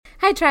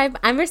Hi, Tribe.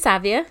 I'm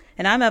Versavia.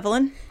 And I'm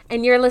Evelyn.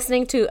 And you're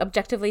listening to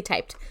Objectively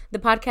Typed, the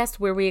podcast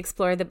where we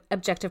explore the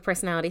objective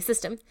personality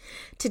system.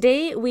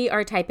 Today, we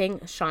are typing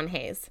Sean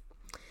Hayes.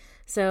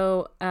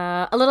 So,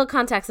 a little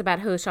context about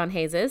who Sean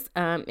Hayes is,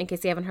 in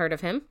case you haven't heard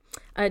of him.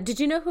 Did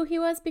you know who he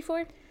was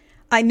before?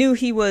 I knew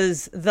he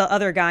was the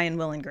other guy in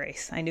Will and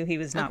Grace. I knew he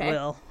was not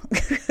Will.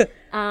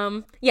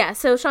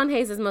 So Sean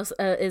Hayes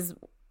is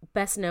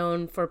best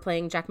known for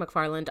playing Jack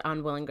McFarland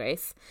on Will and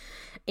Grace.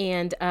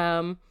 And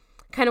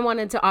kind of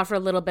wanted to offer a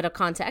little bit of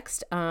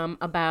context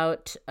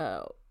about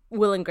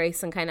Will and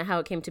Grace and kind of how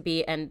it came to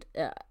be. And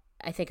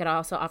I think it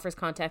also offers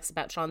context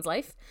about Sean's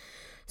life.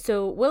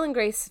 So Will and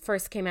Grace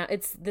first came out.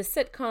 It's the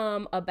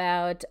sitcom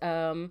about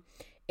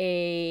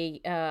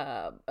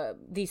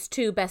these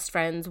two best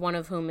friends, one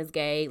of whom is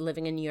gay,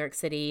 living in New York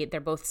City. They're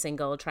both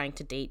single, trying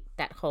to date,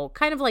 that whole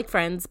kind of like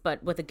Friends,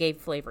 but with a gay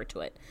flavor to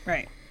it.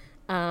 Right.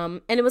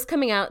 And it was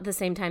coming out the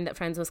same time that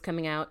Friends was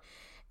coming out.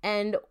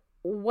 And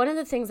one of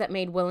the things that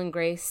made Will and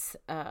Grace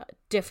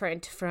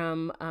different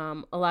from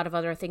a lot of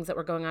other things that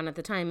were going on at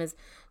the time is,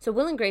 so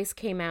Will and Grace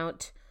came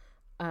out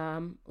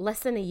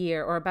less than a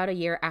year or about a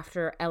year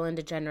after Ellen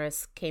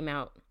DeGeneres came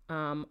out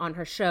on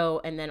her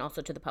show and then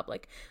also to the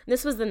public.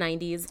 This was the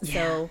 90s,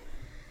 so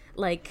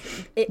like...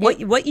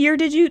 What year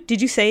did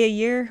you say a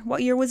year?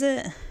 What year was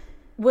it?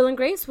 Will and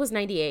Grace was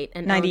 98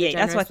 and 98,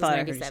 that's what I thought.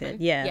 97.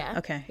 Yeah,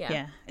 okay,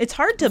 yeah. It's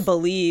hard to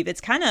believe. It's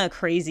kind of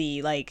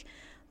crazy, like...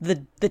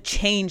 the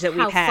change that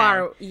we've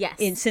had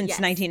since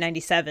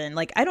 1997.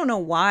 Like, I don't know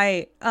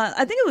why.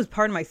 I think it was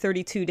part of my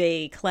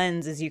 32-day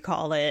cleanse, as you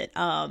call it.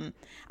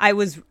 I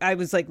was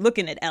like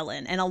looking at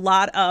Ellen, and a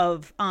lot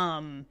of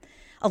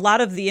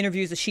the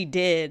interviews that she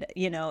did,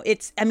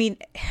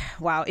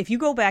 wow. If you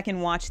go back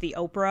and watch the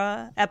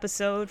Oprah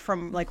episode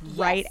from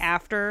right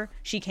after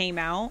she came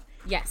out,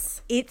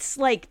 it's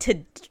like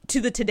to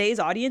today's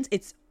audience,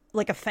 it's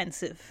like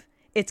offensive.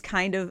 It's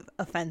kind of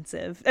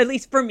offensive, at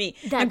least for me.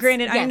 And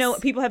granted, I know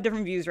people have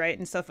different views, right,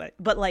 and stuff,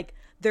 but like,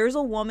 there's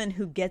a woman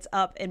who gets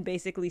up and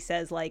basically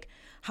says, like,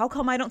 how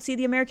come I don't see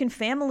the American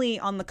Family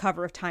on the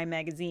cover of Time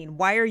magazine?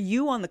 Why are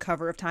you on the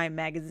cover of Time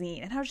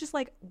magazine? And I was just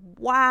like,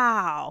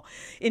 wow.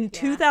 In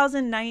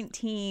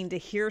 2019, to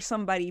hear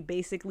somebody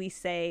basically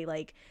say,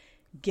 like,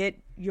 get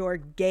your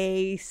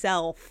gay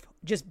self,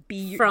 just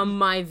be from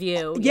my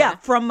view.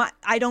 From my,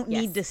 I don't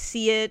need to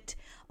see it.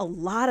 A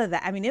lot of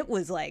that. I mean, it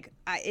was like,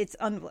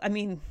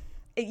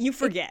 you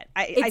forget.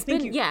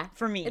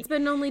 For me, it's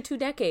been only 2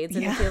 decades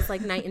and it feels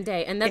like night and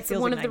day. And that's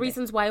one of the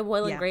reasons why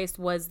Will and Grace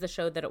was the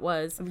show that it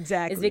was.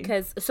 Exactly. Is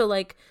because, so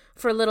like,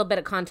 for a little bit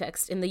of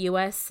context, in the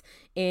US,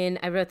 I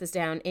wrote this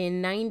down, in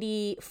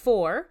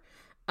 94,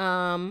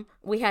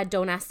 we had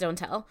Don't Ask, Don't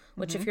Tell,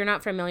 which if you're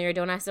not familiar,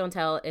 Don't Ask, Don't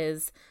Tell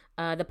is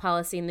the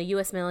policy in the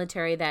U.S.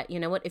 military that, you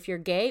know what, if you're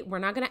gay, we're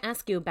not going to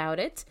ask you about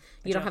it.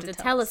 You don't have to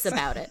tell us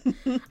about it.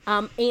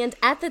 And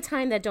at the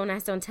time that Don't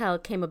Ask, Don't Tell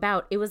came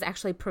about, it was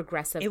actually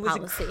progressive policy.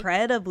 It was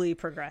incredibly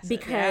progressive.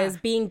 Because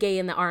being gay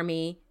in the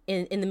army,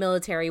 in the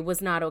military,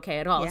 was not okay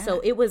at all. Yeah. So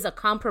it was a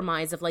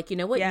compromise of like, you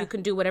know what, you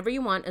can do whatever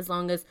you want as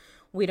long as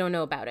we don't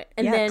know about it.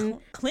 And then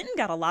Clinton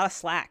got a lot of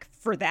slack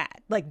for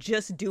that. Like,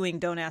 just doing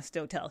Don't Ask,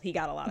 Don't Tell, he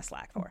got a lot of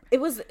slack for. It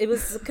was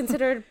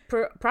considered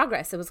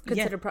progress. It was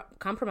considered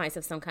compromise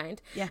of some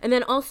kind. Yeah. And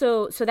then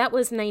also, so that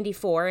was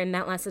 94, and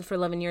that lasted for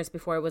 11 years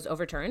before it was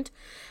overturned.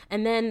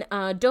 And then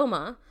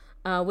DOMA,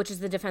 which is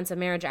the Defense of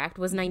Marriage Act,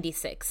 was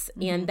 96.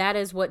 And that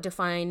is what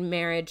defined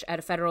marriage at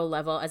a federal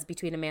level as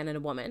between a man and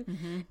a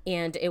woman.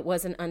 And it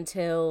wasn't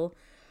until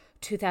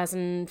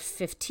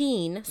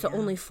 2015, so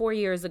only 4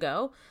 years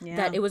ago,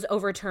 that it was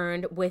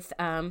overturned with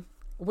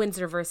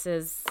Windsor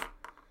versus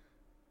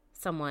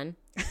someone,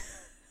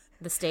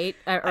 the state,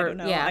 I don't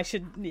know.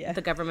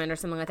 The government or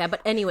something like that. But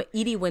anyway,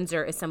 Edie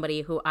Windsor is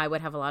somebody who I would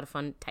have a lot of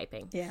fun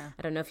typing. Yeah,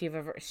 I don't know if you've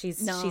ever.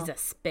 She's a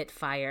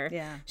spitfire.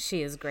 Yeah,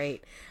 she is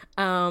great.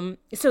 So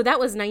that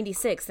was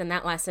 96, and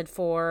that lasted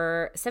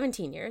for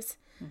 17 years,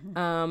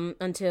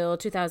 until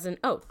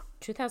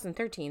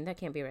 2013. That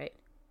can't be right.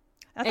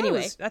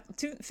 Anyway,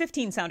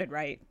 15 sounded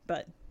right,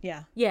 but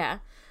yeah.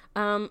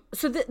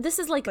 So this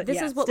is like,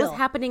 is what was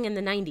happening in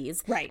the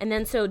 90s. Right. And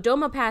then so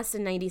DOMA passed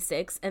in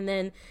 96. And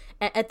then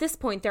at this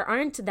point, there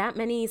aren't that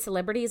many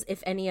celebrities,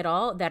 if any at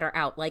all, that are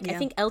out. Like, I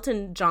think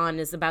Elton John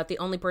is about the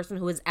only person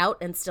who is out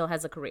and still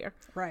has a career.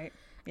 Right.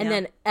 And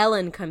then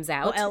Ellen comes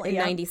out in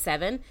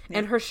 97,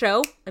 and her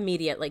show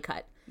immediately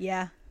cut.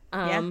 Yeah.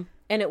 And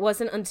it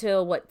wasn't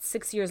until,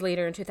 6 years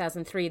later in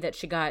 2003 that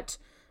she got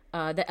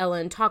the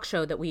Ellen talk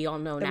show that we all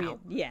know now.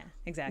 Yeah,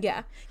 exactly.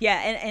 Yeah.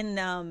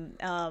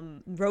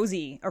 And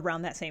Rosie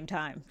around that same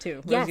time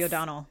too. Rosie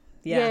O'Donnell.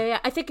 Yeah.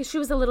 I think she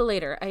was a little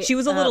later. She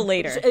was a little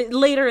later.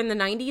 Later in the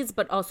 90s,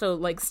 but also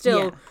like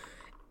still,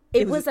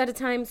 it was at a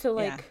time. So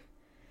like,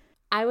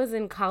 I was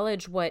in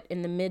college,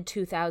 in the mid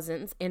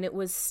 2000s, and it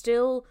was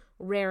still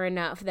rare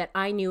enough that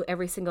I knew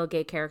every single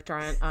gay character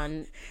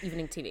on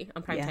evening TV,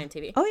 on primetime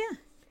TV. Oh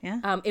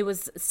yeah. It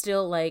was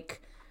still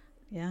like,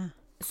 yeah.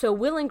 So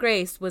Will and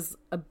Grace was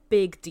a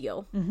big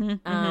deal.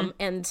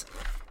 And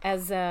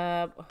as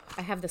I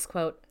have this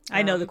quote.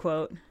 I know the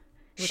quote.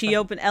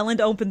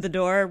 Ellen opened the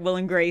door. Will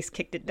and Grace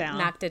kicked it down.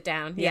 Knocked it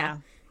down. Yeah.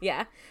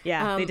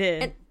 They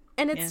did.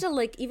 And it's still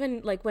like,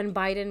 even like when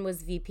Biden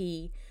was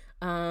VP,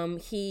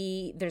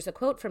 there's a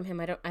quote from him.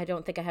 I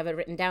don't think I have it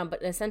written down,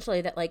 but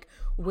essentially that like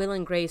Will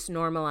and Grace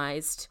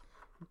normalized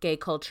gay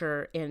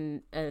culture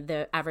in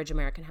the average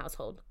American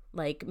household,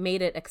 like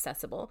made it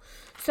accessible.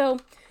 So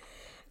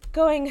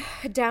going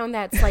down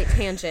that slight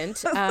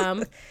tangent.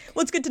 Well,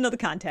 it's good to know the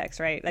context,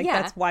 right? Like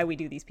that's why we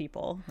do these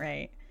people,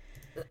 right?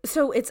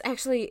 So it's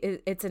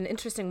an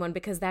interesting one,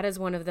 because that is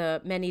one of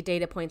the many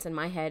data points in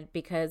my head,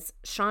 because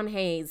Sean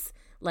Hayes,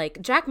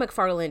 like Jack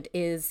McFarland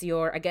is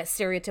your, I guess,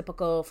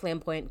 stereotypical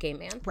flamboyant gay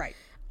man. Right.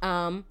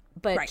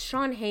 But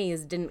Sean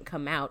Hayes didn't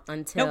come out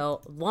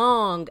until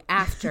long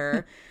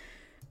after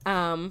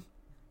the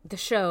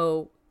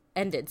show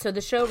ended. So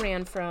the show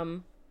ran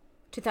from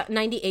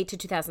 1998 to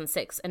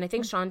 2006, and I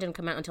think Sean didn't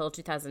come out until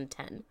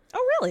 2010.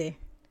 Oh, really?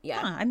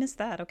 Yeah. I missed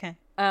that. Okay.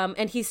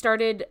 And he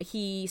started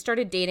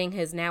dating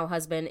his now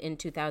husband in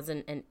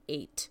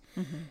 2008.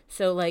 Mm-hmm.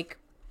 So like,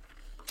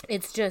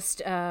 it's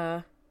just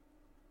an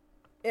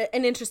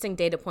interesting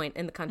data point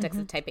in the context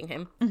of typing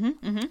him.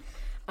 Mm-hmm.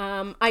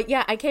 Mm-hmm.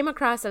 I came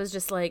across, I was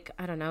just like,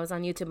 I don't know, I was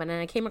on YouTube, and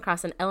then I came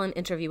across an Ellen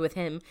interview with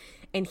him,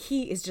 and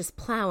he is just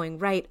plowing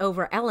right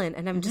over Ellen,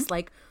 and I'm just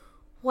like,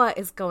 what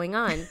is going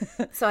on?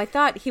 So I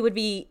thought he would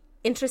be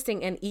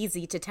interesting and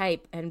easy to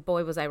type, and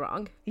boy, was I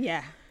wrong.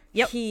 Yeah.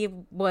 Yep. He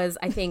was,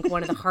 I think,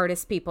 one of the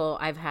hardest people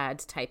I've had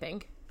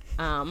typing.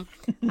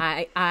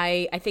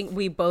 I think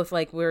we both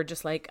we're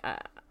just like,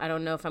 I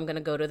don't know if I'm going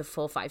to go to the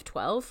full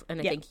 512, and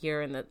I think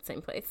you're in the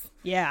same place.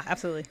 Yeah,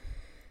 absolutely.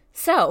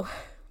 So,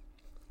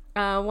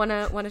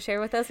 wanna share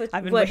with us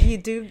I've been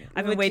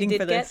waiting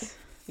for this.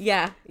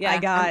 Yeah.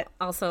 I'm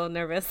also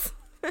nervous.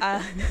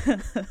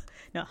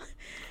 No,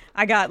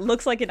 I got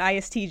looks like an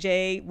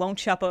ISTJ won't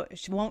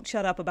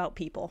shut up about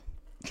people.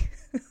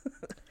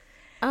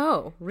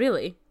 Oh,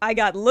 really? I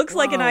got looks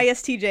like an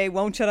ISTJ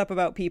won't shut up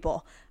about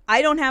people.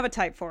 I don't have a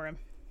type for him.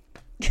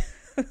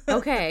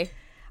 Okay.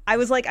 I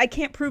was like, I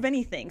can't prove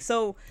anything.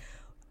 So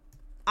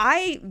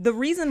the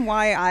reason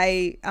why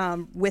I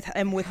am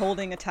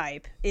withholding a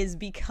type is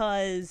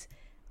because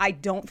I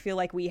don't feel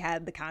like we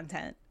had the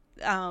content.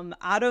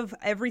 Out of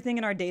everything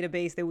in our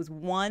database, there was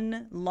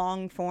one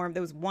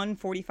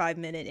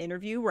 45-minute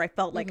interview where I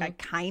felt like I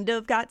kind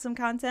of got some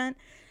content.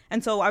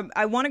 And so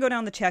I want to go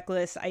down the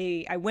checklist.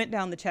 I went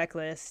down the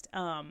checklist,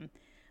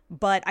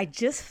 but I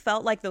just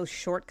felt like those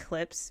short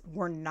clips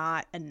were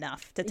not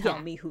enough to tell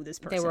me who this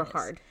person is. They were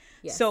hard.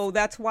 Yes. So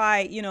that's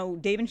why,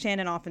 Dave and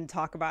Shannon often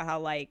talk about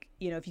how, like,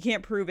 if you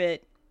can't prove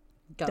it,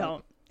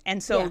 don't.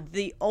 And so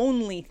the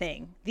only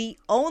thing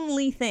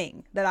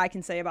that I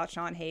can say about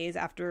Sean Hayes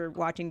after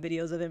watching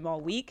videos of him all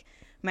week,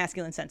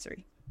 masculine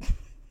sensory.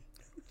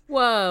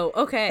 Whoa,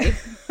 okay.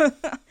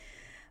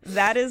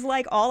 That is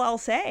like all I'll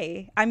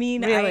say. I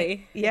mean,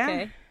 really?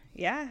 Yeah.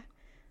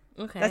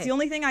 Okay. That's the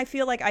only thing I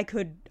feel like I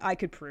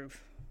could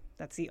prove.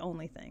 That's the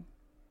only thing.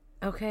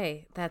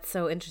 Okay, that's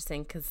so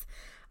interesting, because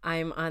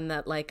I'm on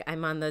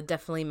the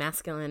definitely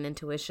masculine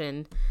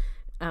intuition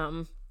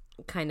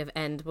kind of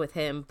end with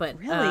him, but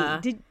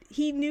really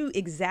he knew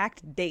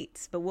exact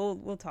dates, but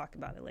we'll talk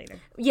about it later.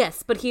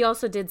 Yes, but he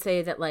also did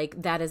say that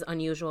that is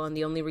unusual, and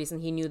the only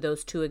reason he knew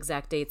those two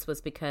exact dates was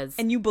because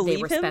and you believe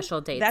they were him?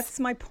 Special dates. That's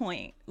my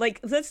point.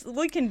 Like,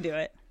 we can do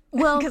it.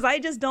 Well, because I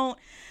don't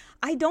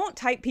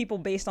type people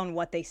based on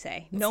what they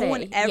say. No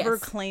one ever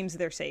claims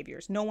they're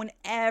saviors. No one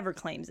ever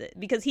claims it,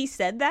 because he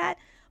said that,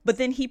 but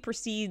then he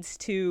proceeds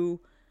to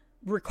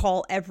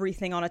recall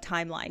everything on a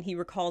timeline. He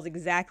recalls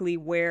exactly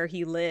where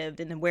he lived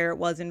and where it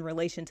was in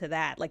relation to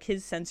that. Like,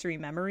 his sensory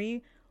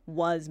memory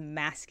was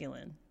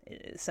masculine.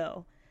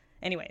 So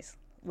anyways,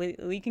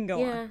 we can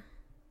go on.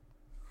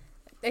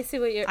 I see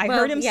what you're I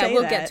heard him say that.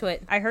 We'll get to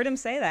it. I heard him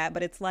say that,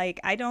 but it's like,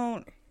 I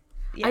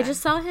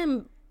just saw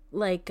him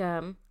I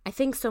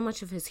think so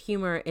much of his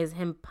humor is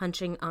him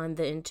punching on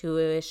the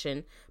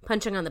intuition,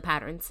 punching on the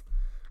patterns.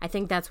 I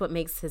think that's what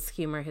makes his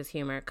humor,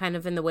 kind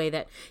of in the way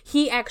that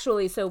he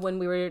actually, so when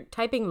we were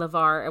typing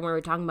LeVar and we were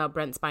talking about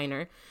Brent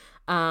Spiner,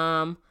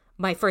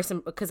 my first,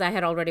 because I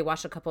had already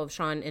watched a couple of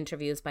Sean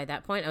interviews by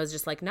that point, I was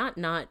just like, not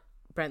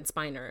Brent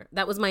Spiner.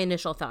 That was my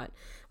initial thought.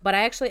 But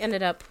I actually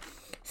ended up,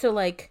 so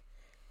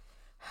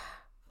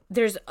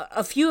there's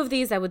a few of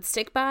these I would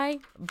stick by,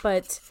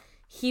 but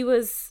he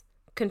was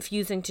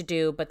confusing to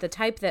do. But the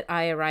type that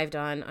I arrived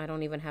on, I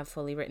don't even have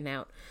fully written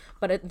out.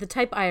 But the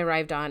type I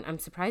arrived on, I'm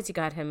surprised you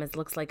got him as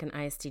looks like an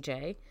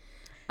ISTJ.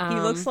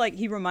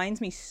 He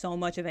reminds me so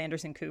much of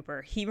Anderson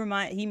Cooper. He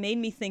made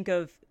me think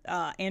of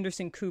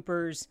Anderson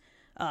Cooper's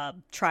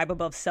Tribe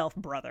Above Self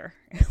brother.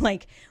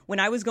 Like,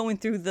 when I was going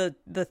through the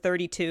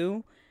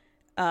 32,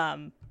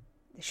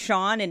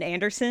 Sean and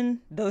Anderson,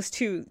 those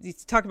two, you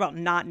talk about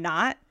not.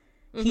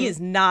 Mm-hmm. He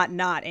is not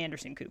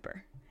Anderson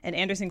Cooper. And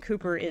Anderson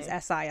Cooper is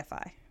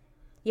SIFI.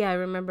 Yeah, I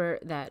remember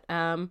that.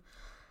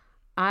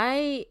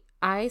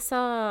 I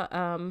saw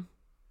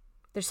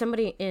there's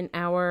somebody in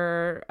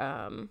our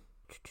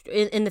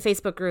in the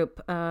Facebook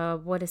group.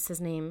 What is his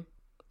name?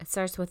 It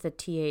starts with a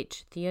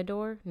TH.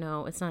 Theodore?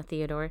 No, it's not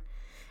Theodore.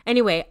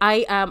 Anyway,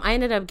 I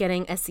ended up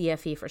getting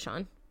SCFE for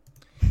Sean.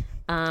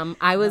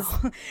 I was.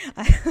 No.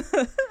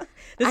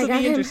 This will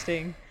be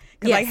interesting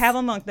because I have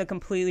him on the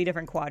completely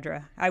different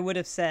quadra. I would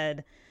have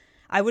said,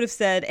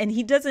 and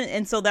he doesn't,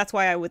 and so that's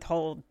why I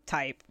withhold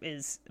type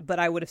but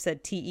I would have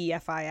said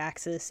TEFI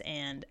axis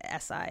and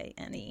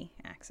SINE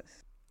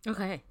axis.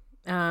 Okay.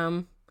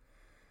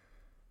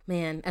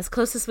 Man, as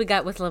close as we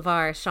got with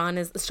LeVar,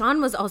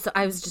 Sean was also,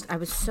 I was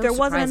so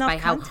surprised by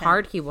how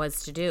hard he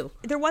was to do.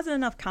 There wasn't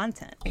enough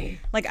content.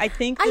 Like, I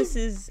think this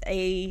is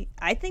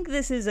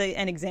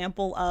an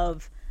example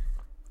of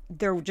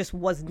there just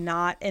was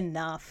not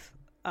enough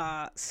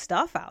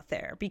stuff out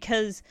there,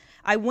 because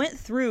I went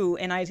through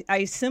and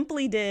I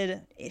simply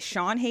did a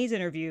Sean Hayes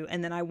interview,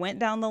 and then I went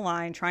down the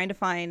line trying to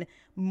find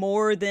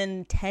more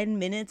than 10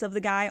 minutes of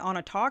the guy on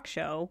a talk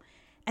show.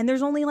 And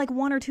there's only like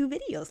 1 or 2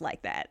 videos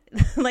like that.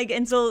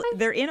 And so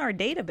they're in our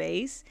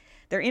database,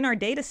 they're in our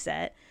data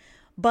set,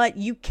 but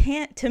you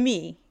can't, to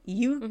me,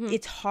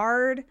 it's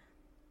hard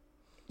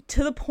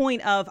to the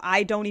point of,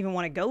 I don't even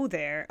want to go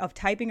there, of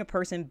typing a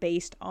person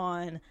based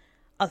on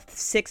a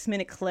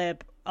 6-minute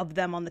clip of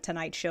them on the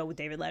Tonight Show with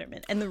David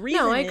Letterman. And the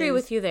reason I agree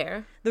with you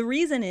there. The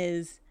reason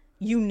is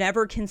you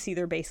never can see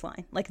their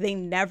baseline. Like, they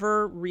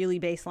never really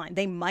baseline.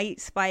 They might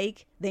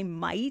spike,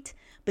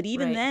 but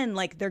even then,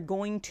 like, they're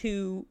going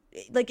to,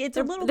 like, it's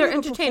a little bit of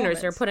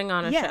entertainers. They're putting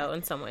on a show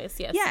in some ways.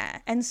 Yes. Yeah.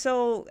 And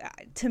so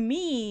to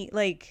me,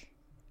 like,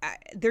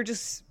 it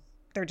just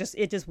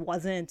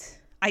wasn't,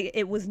 I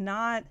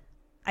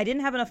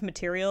didn't have enough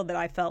material that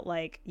I felt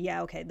like,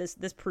 yeah, okay,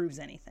 this proves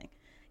anything.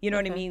 You know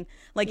what I mean?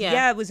 Like,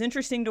 yeah, it was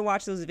interesting to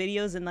watch those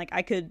videos, and like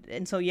we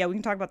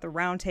can talk about the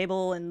round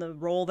table and the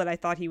role that I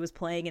thought he was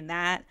playing in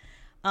that.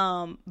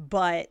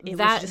 But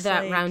was just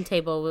that round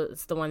table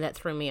was the one that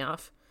threw me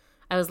off.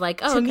 I was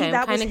like, oh, okay,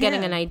 I'm kind of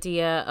getting an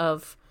idea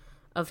of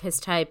his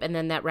type, and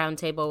then that round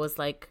table was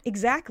like,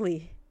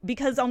 exactly,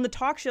 because on the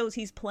talk shows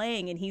he's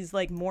playing and he's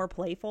like more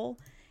playful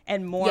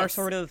and more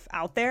sort of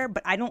out there,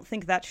 but I don't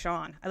think that's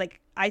Sean.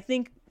 I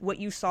think what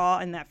you saw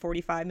in that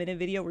 45-minute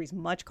video where he's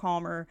much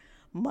calmer,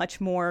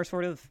 much more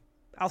sort of,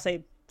 I'll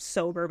say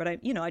sober, but I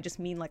just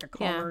mean like a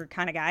calmer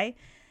kind of guy.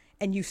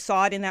 And you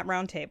saw it in that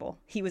round table.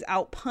 He was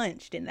out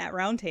punched in that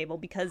round table,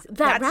 because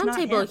that round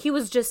table, he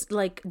was just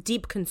like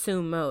deep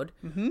consume mode.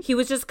 Mm-hmm. He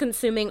was just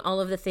consuming all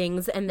of the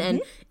things. And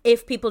then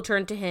if people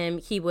turned to him,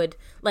 he would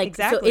like,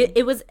 exactly. So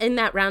it was in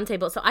that round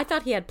table. So I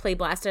thought he had Play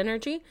Blast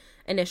energy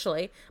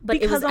initially, but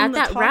because it was at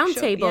that round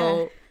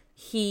table,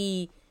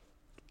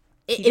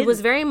 it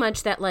was very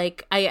much that,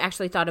 like, I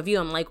actually thought of you.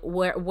 I'm like,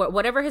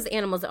 whatever his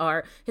animals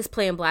are, his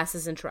Play and Blast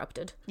is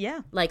interrupted. Yeah.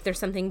 Like, there's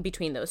something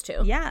between those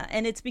two. Yeah,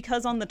 and it's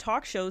because on the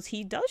talk shows,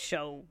 he does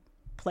show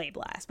Play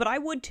Blast. But I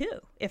would, too,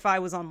 if I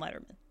was on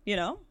Letterman, you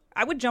know?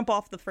 I would jump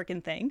off the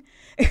freaking thing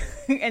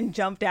and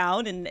jump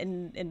down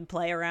and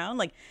play around.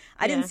 Like,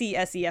 I didn't see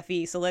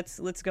SEFE, so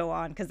let's go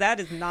on, because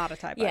that is not a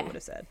type I would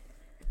have said.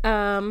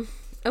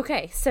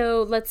 Okay,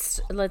 so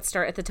let's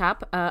start at the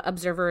top.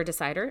 Observer or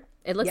decider.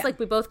 It looks like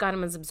we both got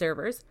him as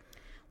observers.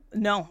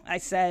 No, I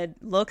said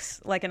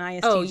looks like an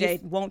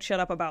ISTJ, won't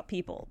shut up about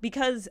people.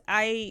 Because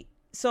I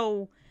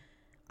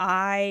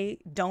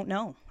don't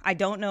know. I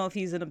don't know if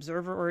he's an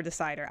observer or a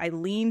decider. I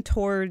lean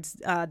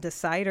towards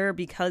decider,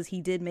 because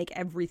he did make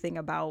everything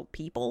about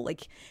people.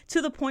 Like,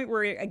 to the point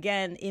where,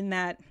 again, in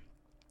that...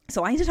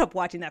 So I ended up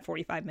watching that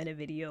 45-minute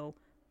video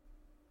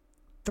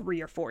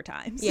 3 or 4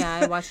 times. Yeah,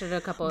 I watched it a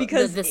couple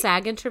because the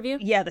SAG interview.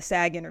 Yeah, the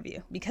SAG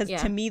interview, because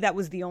to me that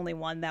was the only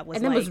one that was,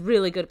 and it was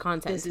really good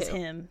content. This is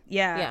him.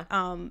 Yeah.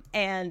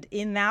 And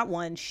in that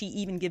one, she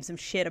even gives him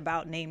shit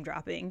about name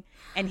dropping,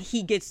 and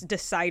he gets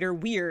decider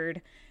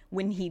weird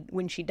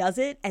when she does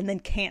it, and then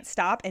can't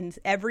stop. And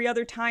every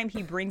other time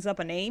he brings up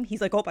a name,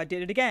 he's like, "Oh, I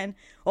did it again.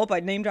 Oh, I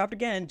name dropped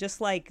again."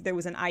 Just like there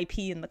was an IP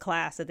in the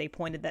class that they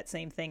pointed that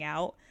same thing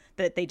out.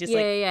 That they just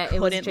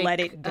couldn't let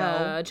it go.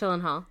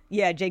 Gyllenhaal.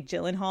 Yeah, Jake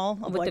Gyllenhaal.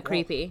 With the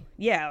creepy.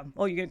 Yeah.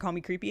 Oh, you're going to call me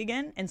creepy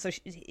again? And so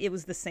it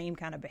was the same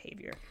kind of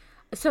behavior.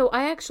 So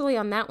I actually,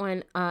 on that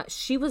one,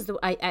 she was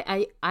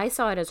I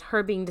saw it as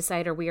her being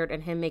decider weird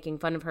and him making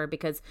fun of her,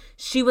 because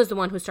she was the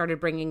one who started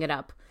bringing it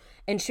up.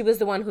 And she was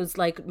the one who's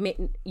like,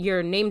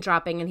 you're name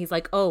dropping. And he's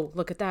like, oh,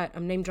 look at that.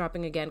 I'm name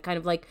dropping again. Kind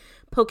of like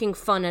poking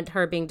fun at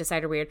her being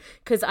decider weird.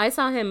 Because I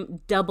saw him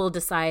double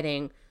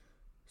deciding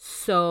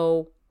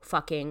so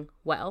fucking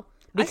well,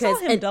 because I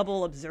saw him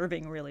double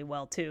observing really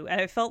well too. And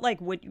I felt like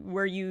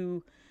where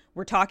you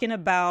were talking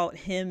about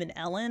him and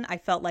Ellen, I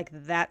felt like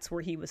that's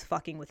where he was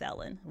fucking with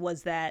Ellen,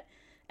 was that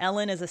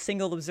Ellen as a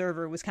single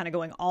observer was kind of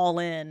going all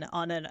in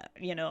on an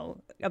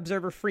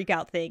observer freak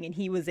out thing, and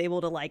he was able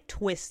to like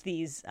twist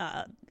these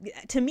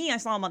to me, I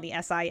saw him on the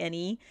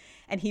SINE,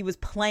 and he was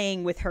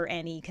playing with her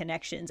NE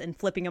connections and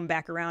flipping them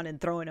back around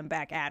and throwing them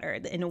back at her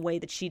in a way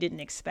that she didn't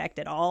expect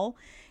at all.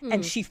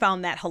 And she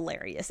found that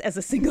hilarious as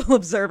a single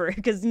observer,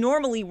 because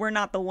normally we're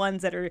not the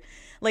ones that are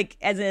like,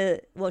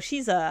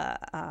 she's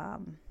a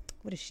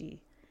what is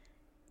she?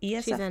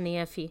 ESF? She's an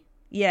EFE.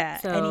 Yeah,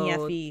 so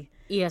NEFE.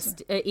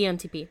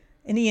 ENTP.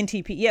 An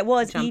ENTP. Yeah, well,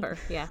 as jumper.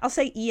 Yeah. I'll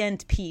say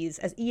ENTPs.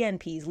 As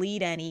ENPs,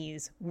 lead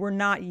NEs, we're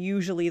not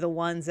usually the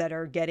ones that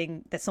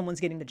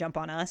someone's getting to jump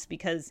on us,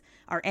 because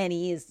our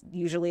NE is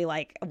usually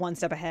like one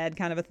step ahead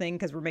kind of a thing,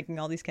 because we're making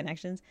all these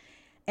connections.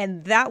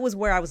 And that was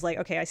where I was like,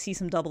 okay, I see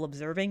some double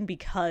observing,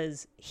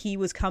 because he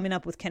was coming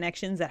up with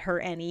connections that her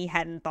NE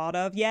hadn't thought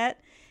of yet.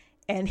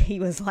 And he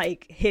was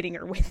like hitting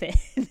her with it.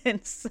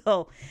 And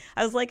so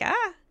I was like,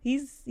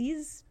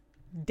 he's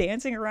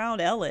dancing around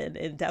Ellen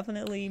and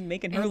definitely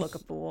making her look a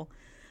fool.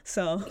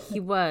 So he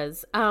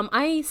was.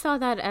 I saw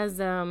that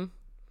as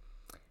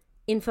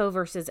info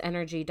versus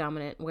energy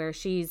dominant, where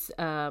she's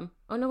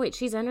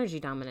she's energy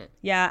dominant.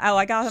 Yeah. Oh,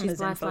 I got him as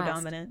info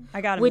dominant.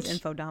 I got him as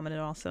info dominant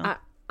also.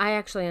 I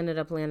actually ended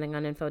up landing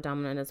on info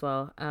dominant as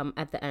well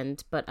at the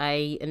end, but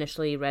I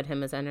initially read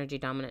him as energy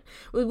dominant.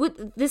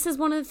 This is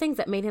one of the things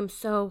that made him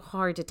so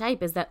hard to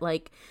type, is that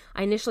like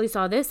I initially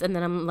saw this and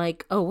then I'm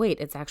like, oh wait,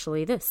 it's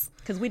actually this.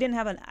 Because we didn't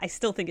have I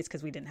still think it's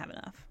because we didn't have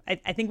enough.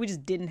 I think we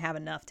just didn't have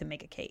enough to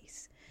make a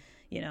case,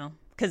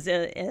 because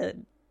the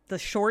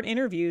short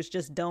interviews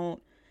just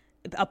don't.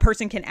 A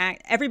person can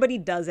act. Everybody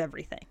does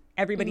everything.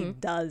 Everybody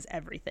does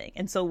everything,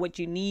 and so what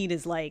you need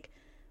is like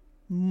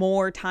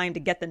more time to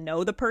get to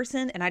know the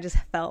person, and I just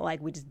felt like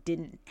we just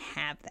didn't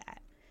have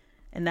that,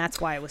 and that's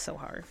why it was so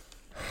hard.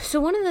 So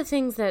one of the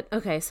things that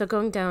so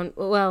going down,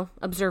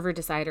 observer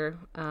decider,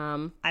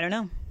 I don't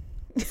know.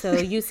 So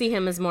you see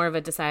him as more of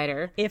a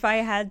decider. If I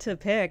had to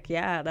pick,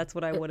 yeah, that's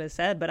what I would have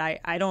said, but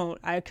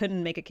I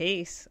couldn't make a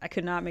case. I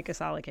could not make a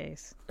solid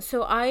case.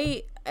 So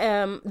I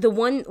the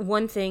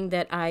one thing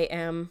that I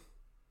am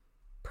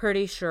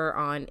pretty sure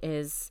on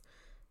is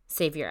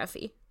Savior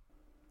Effie.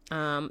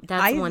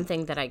 That's one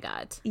thing that I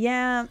got.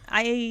 Yeah,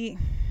 I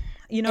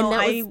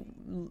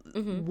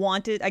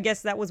wanted, I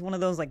guess that was one of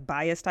those like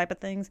bias type of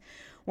things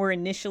where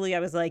initially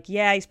I was like,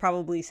 yeah, he's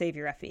probably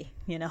Savior Effie,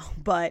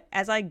 but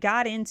as I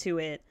got into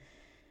it,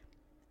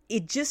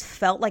 it just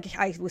felt like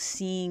I was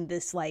seeing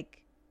this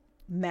like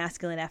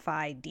masculine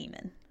FI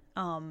demon.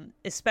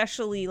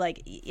 Especially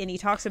like, and he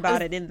talks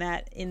about it in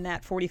that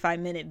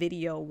 45-minute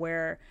video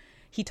where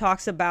he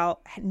talks about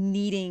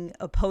needing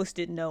a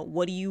Post-it note.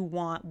 What do you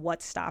want?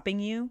 What's stopping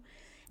you?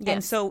 Yes.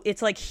 And so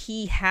it's like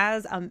he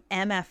has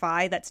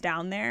MFI that's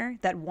down there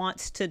that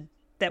wants to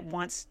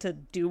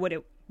do what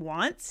it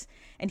wants,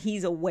 and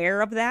he's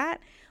aware of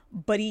that,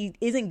 but he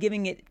isn't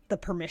giving it the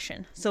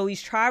permission. So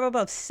he's tribe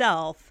above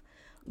self.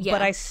 Yeah.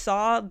 But I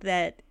saw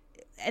that,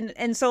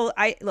 and so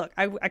I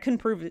couldn't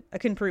prove it. I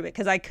couldn't prove it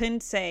because I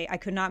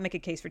could not make a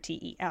case for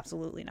TE.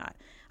 Absolutely not.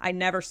 I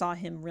never saw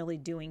him really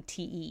doing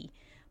TE.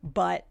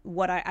 But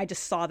what I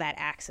just saw that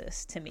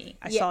axis to me.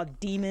 I saw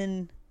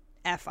demon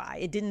FI.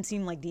 It didn't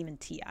seem like demon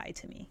TI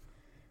to me.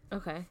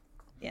 Okay.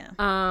 Yeah.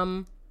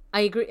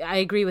 I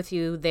agree with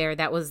you there.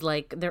 That was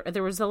like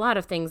there was a lot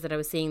of things that I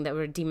was seeing that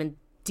were demon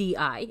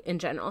DI in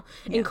general,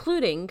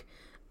 including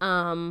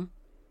him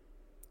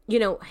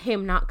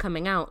not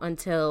coming out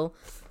until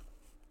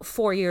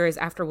 4 years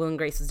after Will and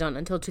Grace was done,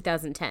 until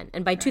 2010.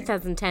 And by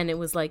 2010 it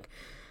was like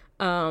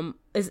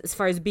as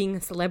far as being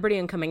a celebrity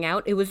and coming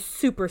out, it was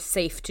super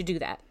safe to do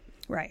that.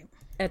 Right.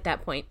 At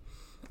that point.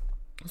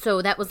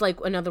 So that was like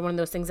another one of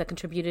those things that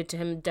contributed to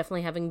him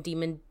definitely having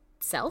demon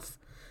self,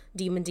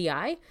 demon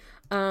DI.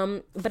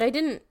 But I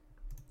didn't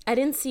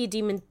see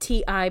demon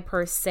TI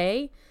per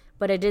se,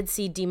 but I did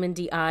see demon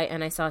DI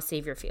and I saw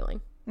savior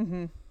feeling.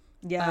 Mm-hmm.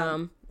 Yeah.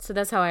 So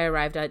that's how I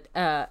arrived at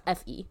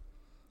FE.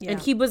 Yeah. And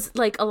he was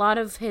like I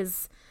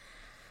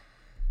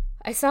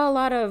saw a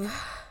lot of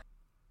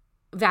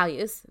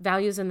values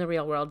in the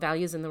real world,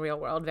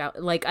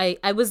 like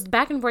I was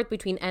back and forth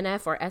between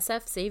NF or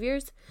SF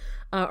saviors,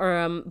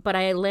 but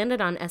I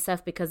landed on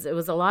SF because it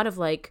was a lot of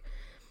like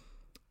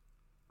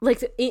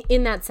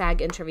in that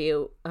SAG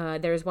interview,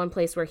 there's one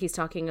place where he's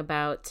talking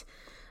about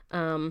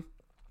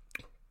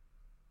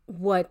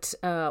what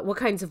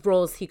kinds of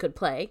roles he could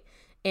play.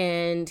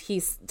 And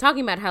he's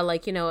talking about how,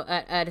 like,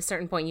 at a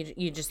certain point,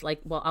 you just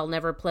like, well, I'll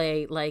never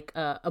play like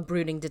a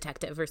brooding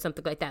detective or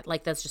something like that.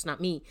 Like, that's just not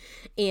me.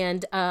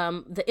 And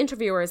the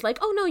interviewer is like,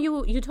 oh, no,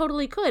 you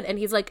totally could. And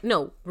he's like,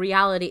 no,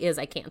 reality is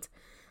I can't.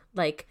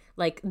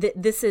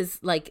 This is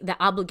like the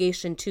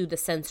obligation to the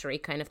sensory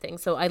kind of thing.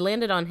 So I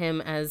landed on him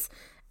as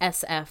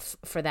SF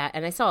for that.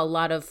 And I saw a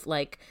lot of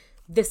like,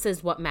 this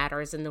is what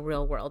matters in the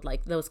real world,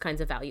 like those kinds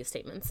of value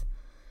statements.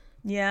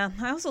 Yeah,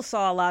 I also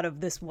saw a lot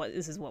of this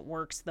is what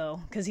works though,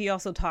 because he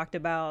also talked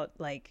about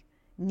like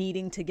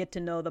needing to get to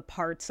know the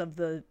parts of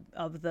the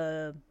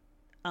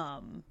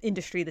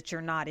industry that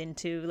you're not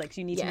into. Like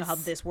you need to know how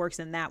this works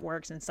and that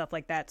works and stuff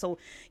like that. So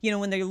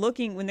when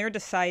they're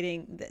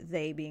deciding,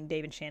 they being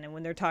Dave and Shannon,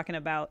 when they're talking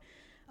about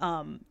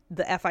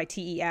the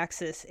FITE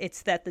axis,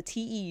 it's that the TE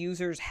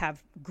users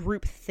have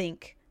group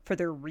think for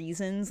their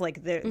reasons.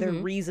 Like their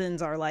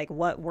reasons are like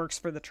what works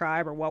for the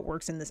tribe or what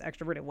works in this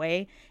extroverted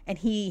way.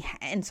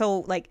 And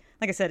so like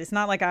I said, it's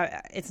not like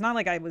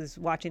I was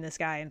watching this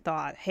guy and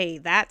thought, hey,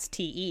 that's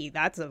TE.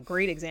 That's a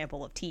great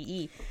example of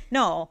TE.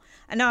 No,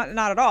 not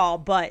at all.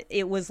 But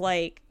it was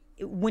like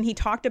when he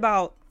talked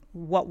about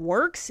what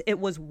works. It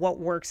was what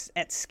works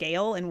at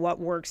scale and what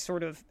works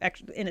sort of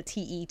in a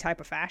TE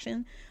type of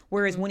fashion.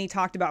 Whereas when he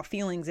talked about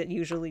feelings, it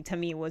usually to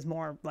me was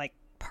more like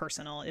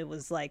personal. It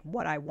was like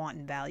what I want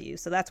and value.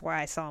 So that's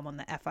why I saw him on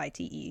the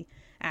FITE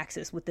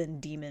axis within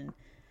Demon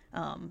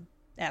Demon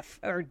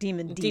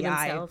DI. Demon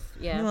Self,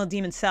 yeah. Well,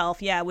 Demon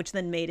Self, yeah, which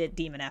then made it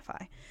Demon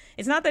FI.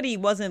 It's not that he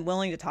wasn't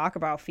willing to talk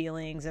about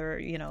feelings or,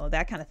 you know,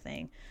 that kind of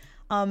thing.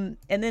 And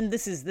then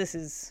this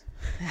is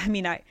I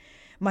mean,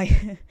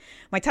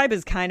 my type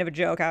is kind of a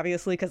joke,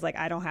 obviously, because like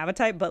I don't have a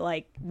type, but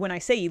like when I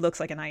say he looks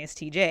like an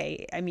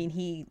ISTJ, I mean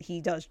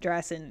he does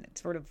dress and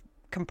sort of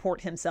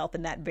comport himself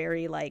in that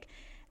very like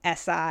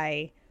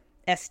ST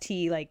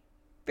like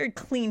very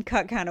clean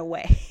cut kind of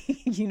way.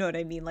 You know what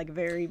I mean? Like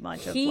very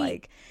much of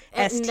like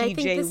STJ looking. I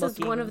think this is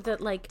one of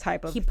the like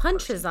type of he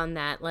punches person. On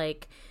that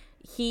like.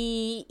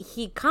 He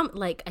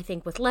like I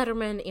think with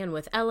Letterman and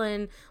with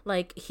Ellen,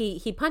 like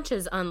he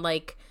punches on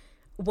like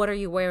what are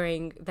you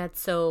wearing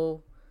that's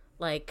so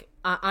like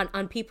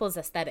on people's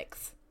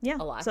aesthetics. Yeah,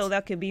 a lot. So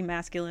that could be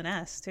masculine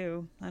S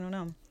too. I don't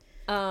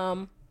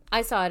know.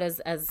 I saw it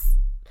as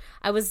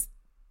I was.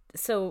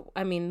 So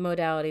I mean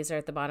modalities are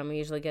at the bottom. We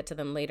usually get to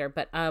them later,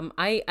 but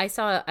I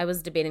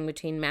was debating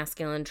between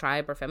masculine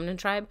tribe or feminine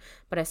tribe,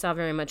 but I saw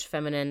very much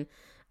feminine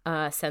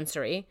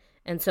sensory.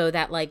 And so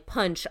that like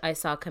punch I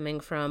saw coming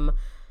from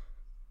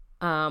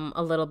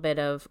a little bit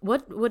of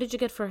what did you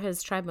get for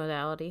his tribe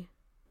modality?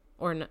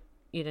 Or no,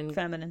 you didn't?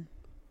 Feminine.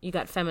 You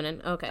got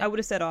feminine. Okay. I would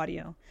have said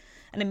audio.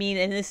 And I mean,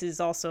 and this is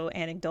also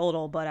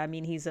anecdotal, but I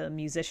mean, he's a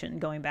musician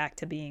going back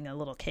to being a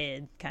little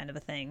kid kind of a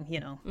thing,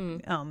 you know,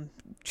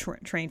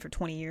 trained for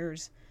 20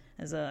 years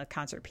as a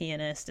concert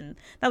pianist. And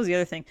that was the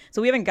other thing.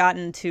 So we haven't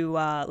gotten to,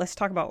 let's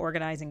talk about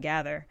Organize and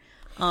Gather.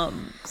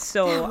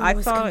 So I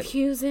thought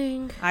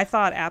confusing. I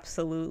thought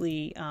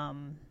absolutely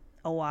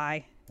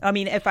OI. I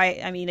mean,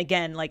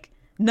 again, like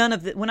none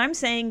of the when I'm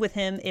saying with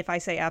him, if I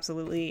say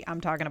absolutely,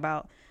 I'm talking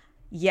about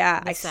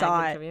I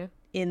saw it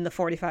in the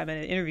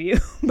 45-minute interview,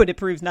 but it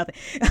proves nothing.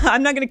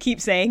 I'm not going to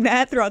keep saying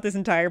that throughout this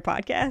entire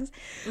podcast,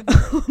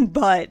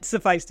 but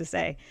suffice to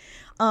say,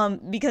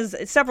 because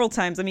several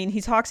times, I mean,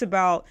 he talks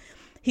about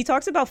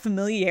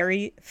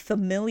familiarity,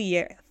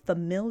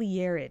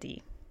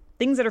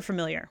 things that are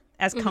familiar.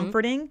 As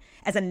comforting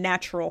as a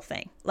natural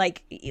thing.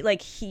 Like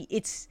he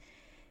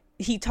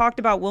talked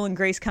about Will and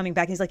Grace coming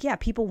back. He's like, yeah,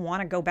 people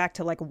want to go back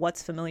to like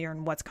what's familiar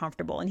and what's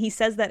comfortable. And he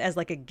says that as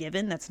like a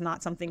given. That's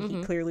not something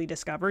he clearly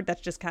discovered. That's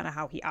just kind of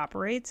how he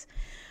operates.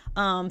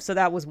 So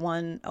that was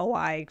one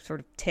OI sort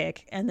of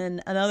tick. And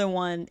then another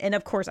one, and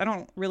of course I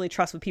don't really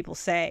trust what people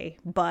say,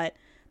 but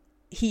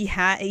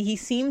he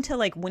seemed to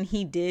like when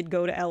he did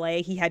go to LA,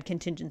 he had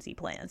contingency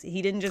plans.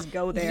 He didn't just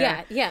go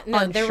there. Yeah.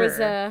 No, there was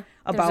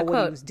about what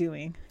quote. He was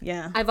doing.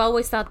 Yeah. I've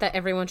always thought that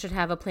everyone should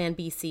have a plan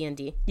B, C, and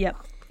D.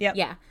 Yep.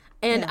 Yeah.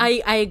 And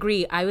yeah. I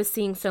agree. I was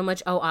seeing so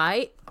much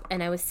OI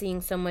and I was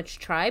seeing so much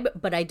tribe,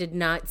 but I did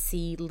not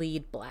see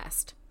lead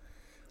blast.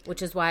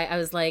 Which is why I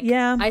was like,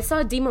 I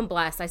saw Demon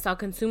Blast, I saw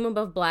Consume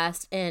Above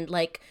Blast, and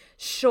like,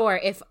 sure,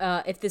 if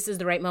this is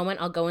the right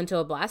moment, I'll go into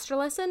a blaster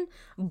lesson,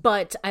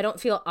 but I don't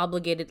feel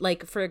obligated.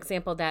 Like, for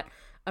example, that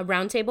a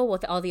roundtable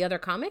with all the other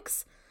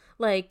comics,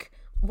 like,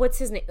 what's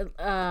his name?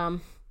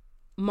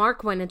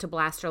 Mark went into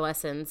blaster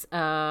lessons.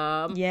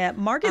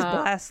 Mark is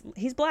blast.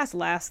 He's blast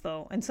last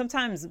though, and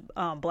sometimes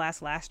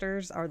blast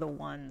lasters are the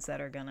ones that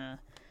are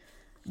gonna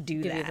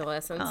do give that. You the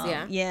lessons,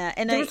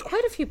 and there was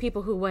quite a few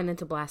people who went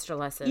into blaster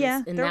lessons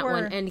in that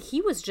one, and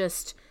he was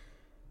so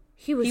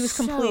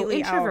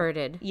completely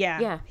introverted.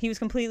 He was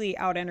completely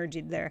out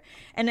energied there,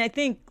 and I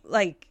think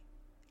like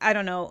I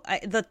don't know,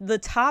 the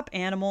top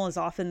animal is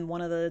often one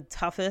of the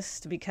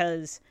toughest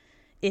because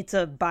it's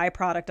a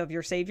byproduct of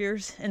your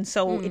saviors, and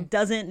so it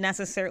doesn't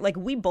necessarily like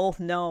we both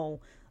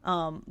know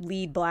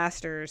lead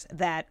blasters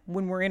that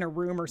when we're in a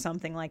room or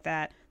something like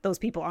that, those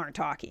people aren't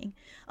talking.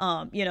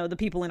 You know, the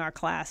people in our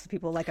class,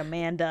 people like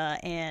Amanda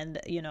and,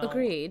 you know,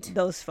 agreed.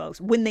 Those folks,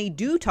 when they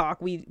do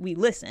talk, we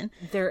listen.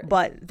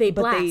 But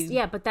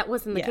that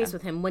wasn't the case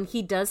with him. When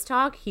he does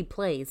talk, he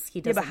plays.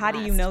 He doesn't. Yeah, but how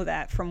do you know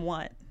that from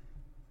what?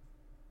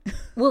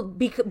 Well,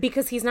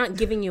 because he's not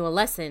giving you a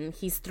lesson.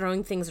 He's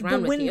throwing things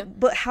around with you.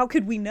 But how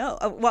could we know?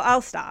 Well,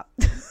 I'll stop.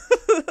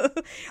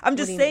 I'm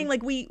just saying,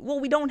 like, we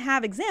don't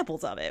have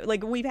examples of it.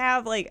 Like, we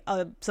have, like,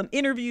 some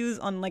interviews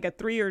on, like, a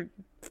 3 or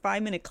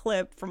 5 minute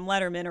clip from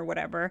Letterman or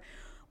whatever.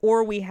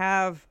 Or we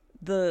have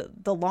the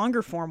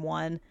longer form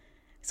one.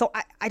 So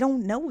I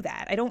don't know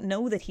that. I don't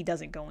know that he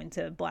doesn't go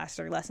into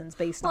blaster lessons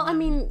based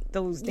on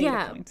those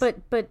data points.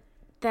 But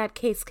that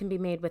case can be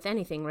made with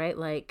anything, right?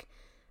 Like,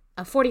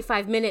 a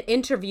 45-minute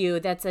interview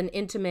that's an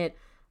intimate,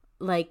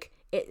 like,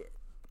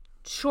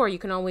 sure, you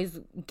can always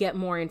get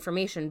more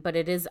information, but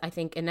it is, I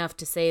think, enough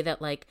to say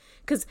that, like,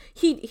 because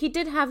he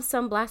did have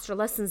some blaster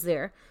lessons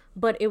there,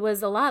 but it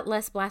was a lot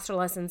less blaster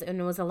lessons, and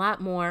it was a lot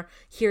more,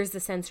 here's the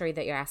sensory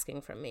that you're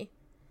asking from me.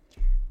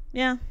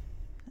 Yeah.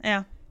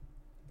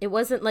 It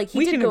wasn't like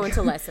he did go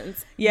into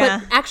lessons.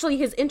 But actually,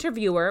 his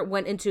interviewer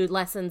went into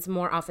lessons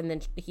more often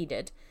than he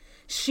did.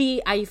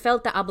 I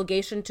felt the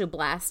obligation to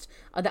blast,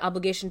 the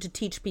obligation to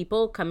teach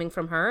people coming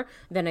from her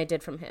than I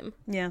did from him.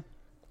 Yeah.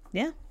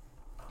 Yeah.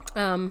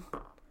 I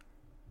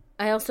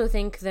also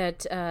think that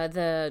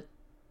the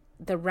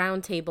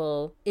round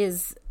table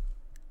is,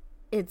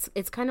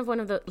 it's kind of one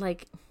of the,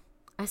 like,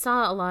 I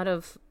saw a lot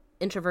of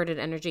introverted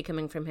energy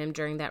coming from him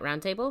during that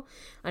round table,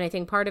 and I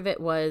think part of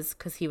it was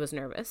because he was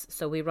nervous.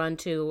 So we run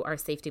to our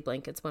safety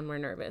blankets when we're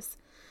nervous,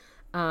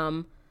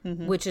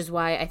 which is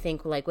why I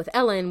think, like with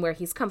Ellen, where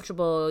he's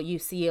comfortable, you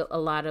see a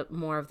lot of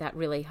more of that,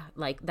 really,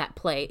 like, that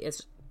play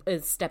is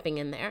stepping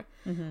in there.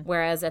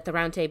 Whereas at the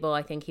round table,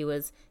 I think he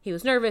was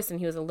nervous, and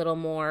he was a little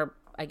more,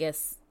 I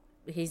guess,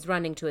 he's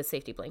running to his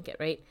safety blanket,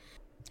 right?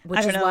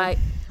 Which is why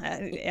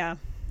yeah.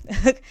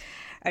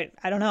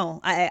 I don't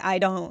know.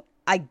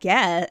 I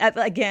get,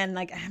 again,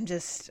 like, I'm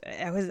just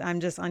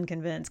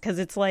unconvinced, because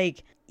it's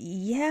like,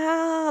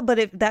 yeah,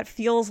 but that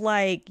feels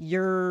like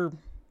you're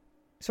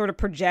sort of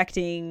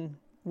projecting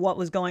what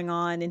was going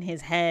on in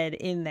his head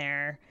in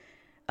there,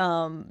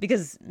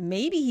 because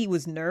maybe he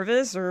was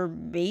nervous, or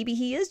maybe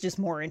he is just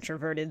more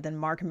introverted than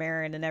Marc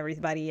Maron and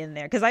everybody in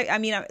there. Because I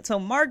mean, so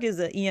Marc is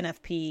an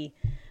ENFP,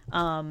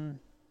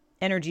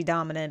 energy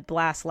dominant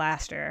blast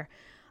laster.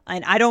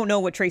 And I don't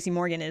know what Tracy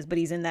Morgan is, but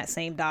he's in that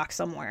same doc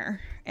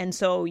somewhere. And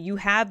so you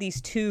have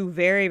these two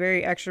very,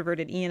 very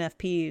extroverted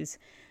ENFPs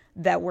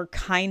that were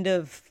kind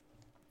of,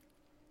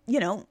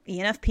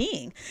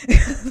 ENFPing.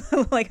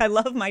 Like, I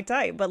love my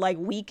type, but like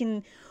we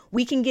can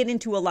get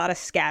into a lot of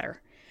scatter.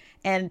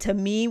 And to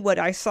me, what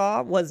I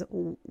saw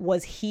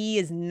was he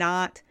is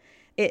not,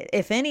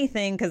 if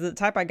anything, because the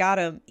type I got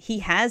him, he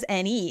has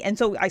NE. And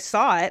so I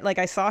saw it, like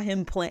I saw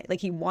him play,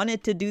 like he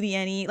wanted to do the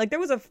NE. Like there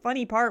was a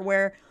funny part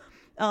where,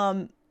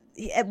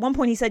 at one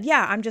point he said,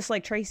 yeah, I'm just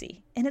like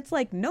Tracy. And it's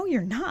like, no,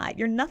 you're not.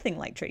 You're nothing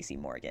like Tracy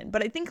Morgan.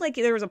 But I think like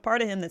there was a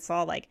part of him that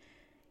saw like,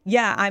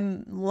 yeah,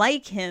 I'm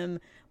like him,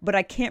 but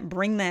I can't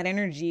bring that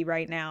energy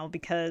right now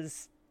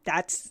because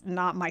that's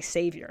not my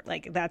savior.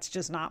 Like, that's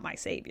just not my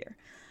savior.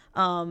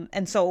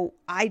 And so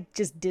I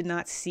just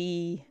didn't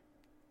see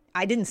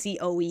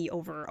OE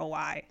over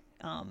OI,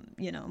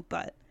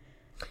 but.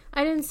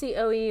 I didn't see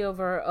OE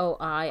over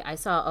OI. I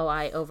saw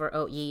OI over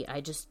OE.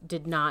 I just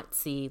did not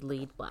see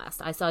lead blast.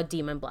 I saw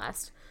demon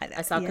blast.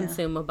 I saw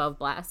consume above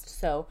blast.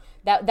 So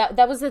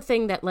that was the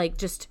thing that like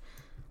just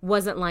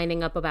wasn't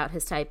lining up about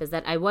his type, is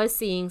that I was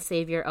seeing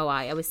savior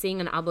OI. I was seeing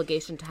an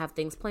obligation to have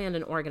things planned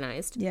and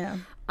organized. Yeah.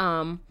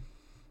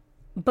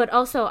 But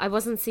also I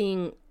wasn't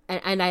seeing,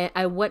 and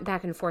I went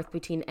back and forth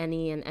between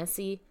NE and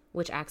SE,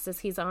 which axis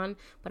he's on,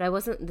 but I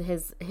wasn't,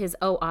 his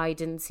OI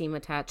didn't seem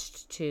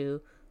attached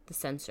to the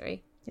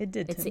sensory. It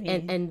did to me.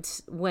 And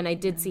when I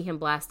did see him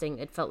blasting,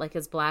 it felt like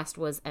his blast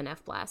was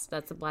NF blast.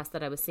 That's the blast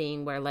that I was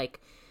seeing, where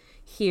like,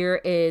 here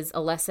is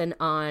a lesson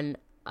on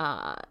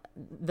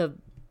the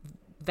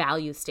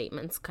value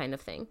statements kind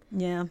of thing.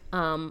 Yeah.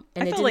 And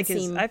I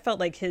felt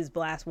like his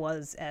blast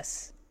was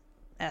S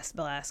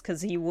blast,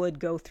 because he would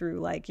go through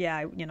like,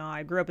 yeah,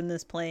 I grew up in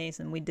this place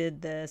and we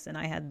did this and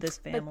I had this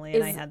family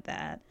and I had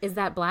that. Is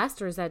that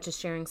blast, or is that just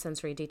sharing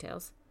sensory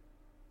details?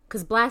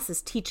 Because blast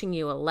is teaching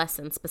you a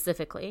lesson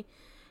specifically.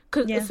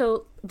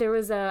 So there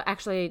was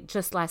actually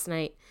just last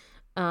night,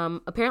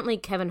 apparently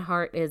Kevin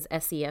Hart is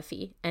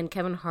SEFE, and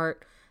Kevin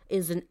Hart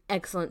is an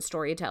excellent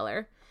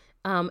storyteller.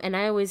 And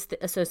I always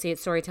associate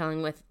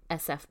storytelling with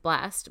SF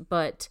blast,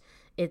 but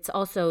it's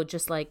also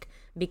just like,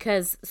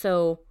 because,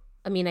 so,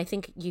 I mean, I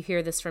think you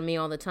hear this from me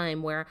all the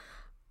time, where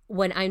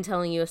when I'm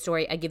telling you a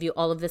story, I give you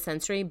all of the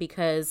sensory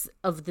because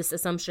of this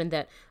assumption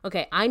that,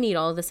 okay, I need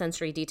all of the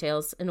sensory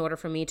details in order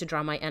for me to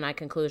draw my NI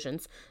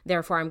conclusions.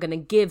 Therefore, I'm going to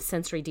give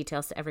sensory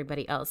details to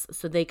everybody else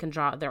so they can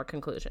draw their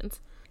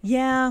conclusions.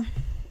 Yeah.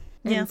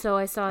 And so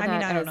I saw that. I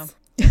mean, I don't know.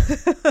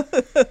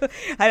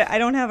 I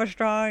don't have a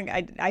strong,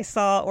 I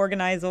saw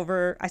organize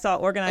over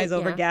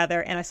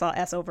gather, and I saw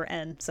S over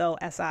N. So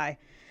SI.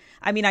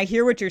 I mean, I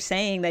hear what you're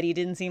saying, that he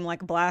didn't seem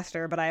like a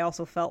blaster, but I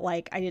also felt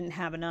like I didn't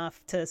have enough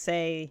to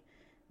say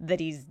that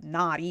he's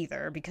not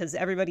either, because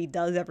everybody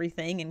does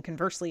everything, and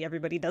conversely,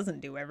 everybody doesn't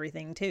do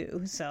everything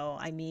too. So,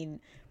 I mean,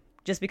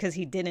 just because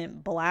he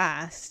didn't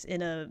blast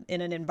in an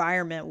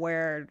environment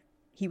where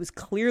he was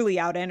clearly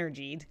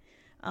out-energied,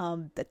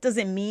 that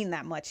doesn't mean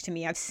that much to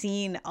me. I've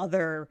seen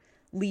other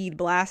lead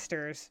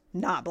blasters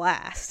not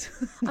blast.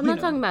 I'm not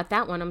talking about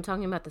that one. I'm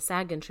talking about the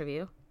SAG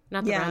interview,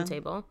 not the round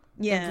table.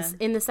 Yeah.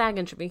 In the SAG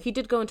interview, he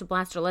did go into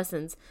blaster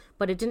lessons,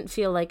 but it didn't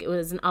feel like it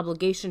was an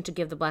obligation to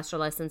give the blaster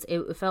lessons.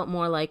 It felt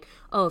more like,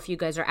 oh, if you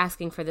guys are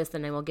asking for this,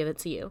 then I will give it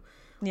to you.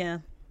 Yeah.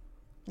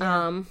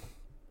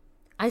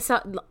 I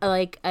saw,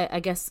 like,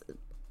 I guess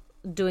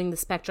doing the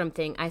spectrum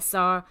thing, I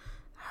saw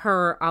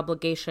her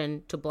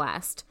obligation to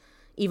blast,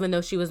 even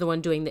though she was the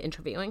one doing the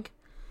interviewing.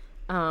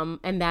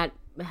 And that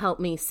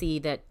helped me see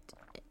that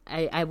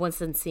I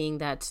wasn't seeing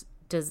that,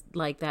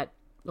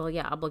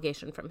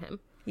 obligation from him.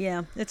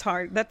 Yeah, it's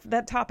hard.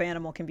 That top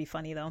animal can be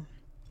funny, though.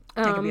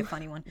 It can be a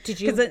funny one.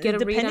 Did you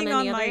get a read on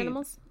any other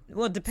animals?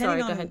 Well,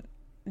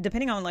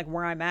 depending on like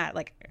where I'm at,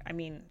 like, I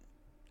mean,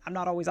 I'm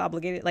not always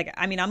obligated. Like,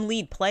 I mean, I'm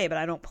lead play, but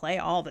I don't play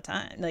all the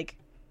time. Like,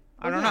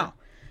 I don't know.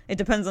 It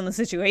depends on the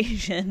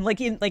situation. Like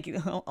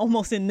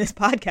almost in this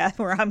podcast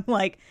where I'm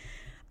like,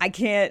 I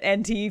can't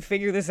NT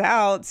figure this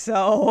out.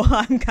 So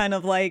I'm kind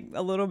of like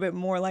a little bit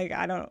more like,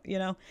 I don't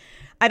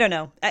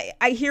know.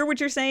 I hear what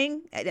you're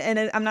saying,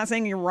 and I'm not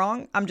saying you're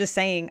wrong. I'm just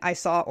saying I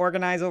saw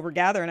organize over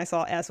gather, and I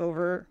saw S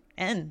over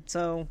N.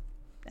 So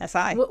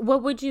SI.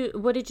 What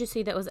did you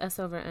see that was S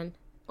over N?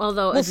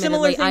 Although, well,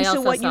 similar things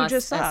to what you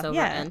just saw.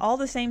 Yeah, N. All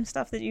the same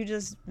stuff that you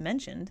just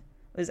mentioned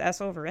was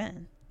S over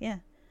N. Yeah,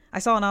 I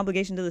saw an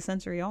obligation to the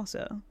sensory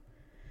also.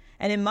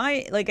 And in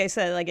my, like I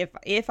said, like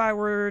if I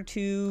were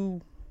to,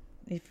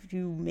 if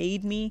you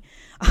made me,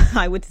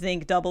 I would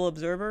think double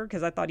observer,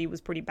 because I thought he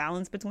was pretty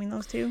balanced between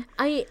those two.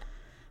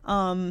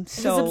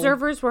 His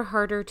observers were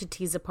harder to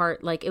tease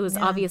apart. Like, it was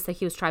obvious that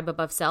he was tribe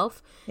above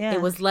self. Yeah.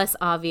 It was less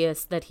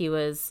obvious that he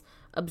was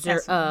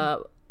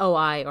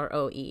OI or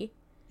OE.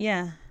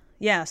 Yeah.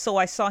 Yeah, so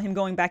I saw him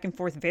going back and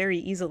forth very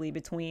easily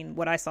between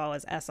what I saw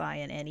as SI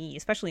and NE,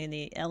 especially in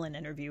the Ellen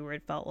interview where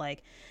it felt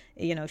like,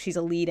 you know, she's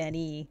a lead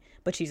NE,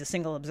 but she's a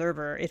single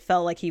observer. It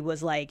felt like he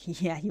was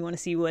like, yeah, you want to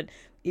see what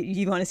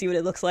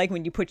it looks like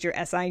when you put your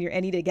SI and your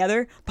NE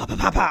together? Pow, pow,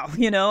 pow, pow.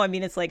 You know, I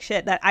mean, it's like,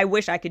 shit, that I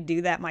wish I could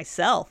do that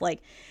myself.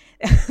 Like,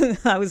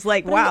 I was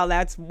like, wow,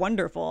 that's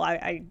wonderful.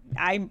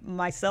 I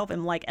myself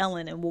am like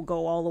Ellen and will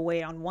go all the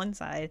way on one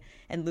side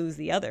and lose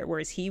the other,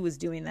 whereas he was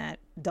doing that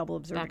double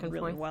observing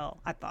really well.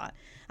 I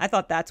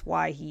thought that's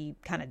why he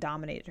kind of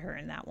dominated her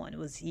in that one.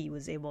 He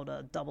was able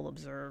to double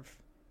observe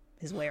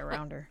his way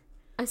around her.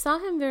 I saw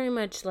him very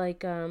much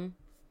like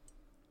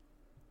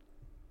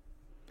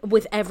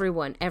with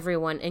everyone,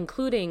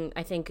 including,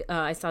 I think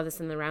I saw this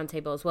in the round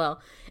table as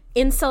well.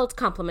 Insult,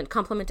 compliment,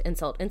 compliment,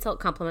 insult,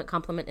 compliment,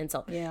 compliment,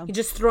 insult. Yeah. You're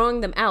just throwing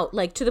them out,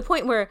 like to the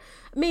point where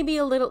maybe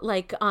a little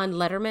like on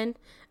Letterman.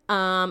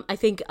 I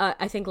think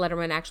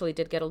Letterman actually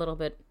did get a little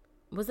bit.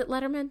 Was it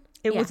Letterman?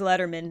 It was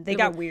Letterman. They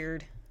got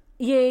weird.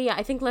 Yeah.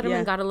 I think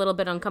Letterman got a little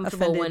bit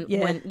uncomfortable when.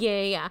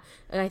 And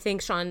I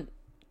think Sean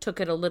took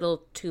it a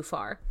little too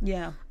far.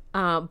 Yeah.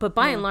 But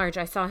by and large,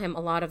 I saw him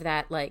a lot of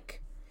that, like.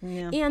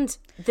 Yeah. And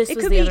this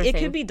was the other thing. It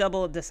could be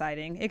double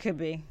deciding. It could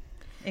be.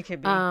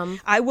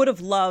 I would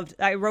have loved,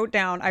 I wrote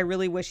down, I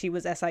really wish he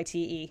was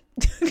SITE.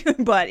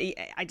 But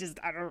I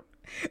don't,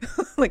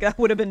 like, that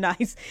would have been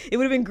nice. It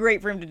would have been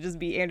great for him to just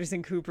be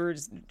Anderson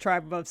Cooper's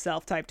tribe above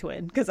self type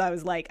twin. Because I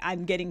was like,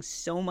 I'm getting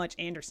so much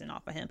Anderson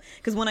off of him.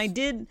 Because when I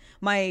did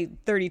my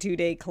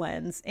 32-day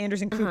cleanse,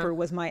 Anderson Cooper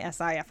was my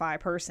SIFI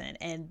person.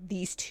 And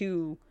these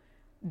two,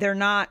 they're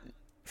not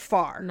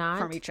far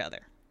from each other.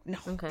 No,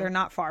 They're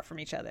not far from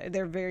each other.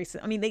 They're very,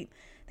 I mean, they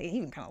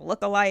even kind of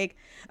look alike.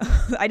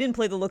 I didn't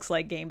play the looks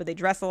like game, but they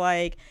dress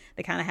alike.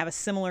 They kind of have a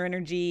similar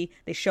energy.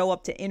 They show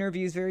up to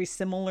interviews very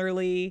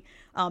similarly.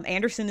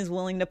 Anderson is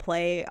willing to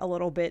play a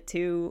little bit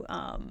too.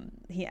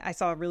 I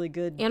saw a really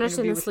good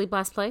Anderson in Sleep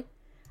Last Play.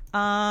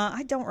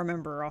 I don't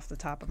remember off the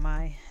top of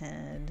my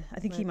head.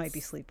 I think he might be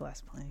Sleep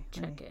Last Play.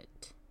 Check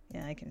it.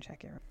 Yeah, I can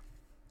check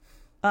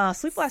it.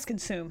 Sleep Last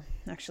Consume,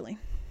 actually.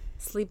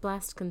 Sleep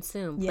Last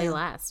Consume. Play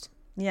last.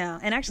 Yeah,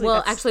 and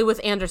actually, with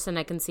Anderson,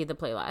 I can see the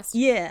play last.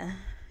 Yeah.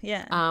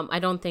 I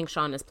don't think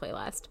Sean is play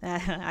last.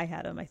 I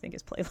had him, I think,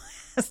 as play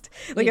last.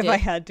 Like, if I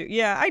had to.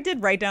 Yeah, I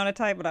did write down a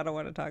type, but I don't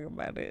want to talk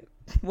about it.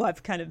 Well,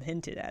 I've kind of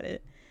hinted at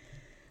it.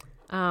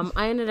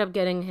 I ended up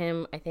getting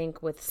him, I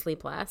think, with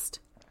sleep last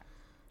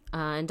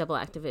and double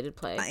activated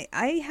play.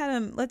 I had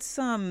him. Let's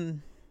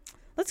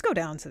go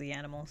down to the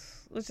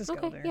animals. Let's just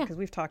go there, because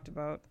we've talked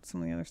about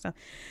some of the other stuff.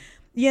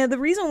 Yeah, the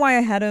reason why I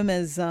had him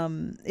as,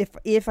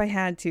 if I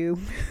had to,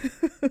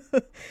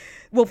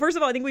 well, first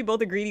of all, I think we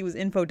both agreed he was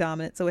info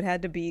dominant, so it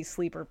had to be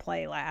sleep or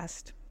play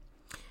last.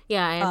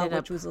 Yeah, I ended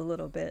which was a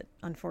little bit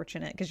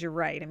unfortunate, because you're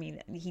right. I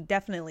mean, he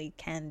definitely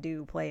can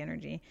do play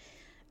energy.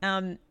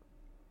 And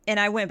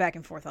I went back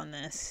and forth on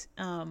this.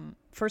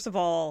 First of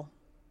all,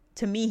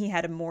 to me, he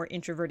had a more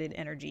introverted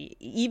energy.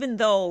 Even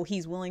though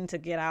he's willing to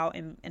get out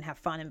and have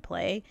fun and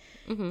play,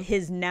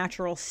 his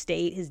natural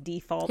state, his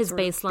default, his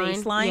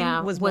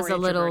baseline was more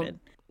introverted.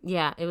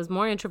 It was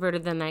more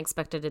introverted than I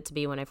expected it to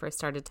be when I first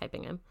started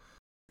typing him.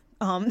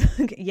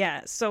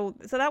 Yeah, so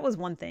that was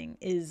one thing,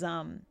 is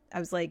I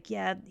was like,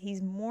 yeah,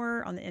 he's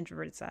more on the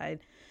introverted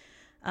side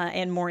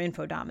and more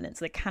info dominant.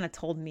 So they kind of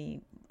told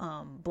me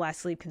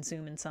blast, sleep,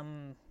 consume in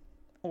some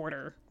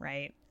order,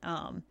 right?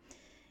 And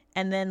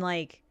then,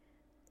 like,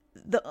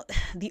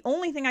 the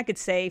only thing I could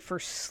say for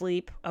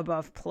sleep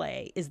above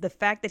play is the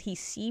fact that he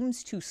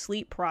seems to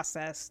sleep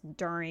process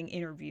during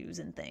interviews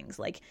and things,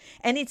 like,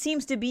 and it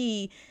seems to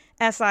be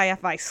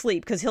SIFI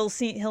sleep, because he'll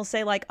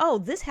say like, oh,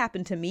 this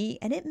happened to me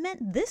and it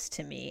meant this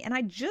to me, and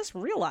I just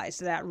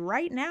realized that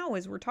right now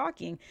as we're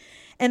talking.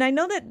 And I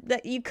know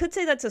that you could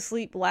say that's a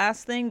sleep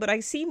last thing, but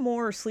I see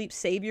more sleep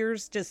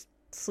saviors just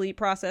sleep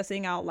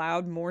processing out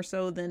loud more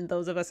so than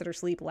those of us that are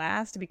sleep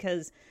last,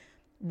 because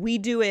we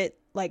do it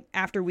like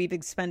after we've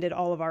expended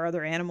all of our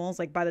other animals.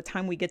 Like, by the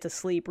time we get to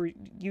sleep, we're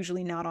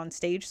usually not on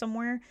stage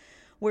somewhere.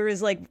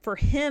 Whereas like for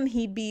him,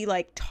 he'd be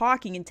like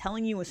talking and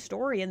telling you a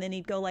story, and then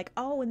he'd go like,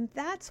 oh, and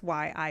that's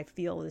why I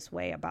feel this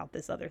way about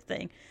this other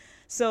thing.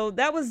 So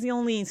that was the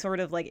only sort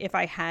of like, if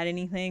I had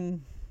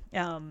anything,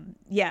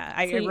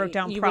 I wrote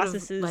down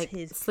processes. Like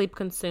his sleep,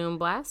 consume,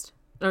 blast,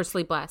 or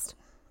sleep, blast.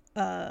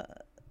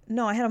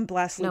 No, I had him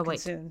blast, sleep,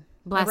 consume.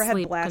 Blast, Never had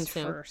sleep, blast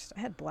consume. first. I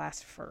had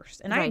blast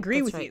first, and I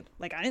agree with you.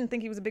 Like I didn't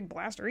think he was a big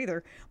blaster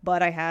either,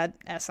 but I had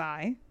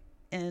SI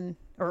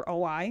or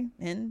OI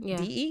and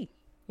DE.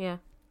 Yeah,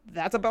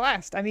 that's a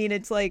blast. I mean,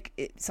 it's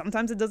like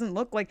sometimes it doesn't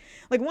look like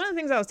one of the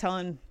things I was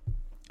telling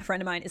a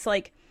friend of mine. It's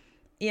like,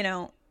 you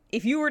know,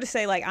 if you were to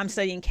say like I'm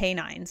studying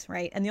canines,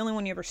 right, and the only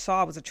one you ever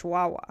saw was a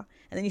Chihuahua,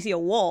 and then you see a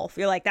wolf,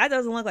 you're like, that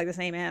doesn't look like the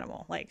same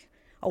animal. Like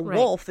a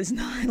wolf is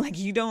not like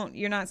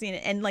you're not seeing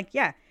it, and like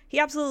he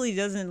absolutely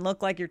doesn't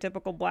look like your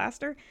typical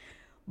blaster.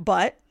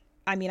 But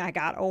I mean, I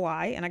got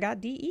OI and I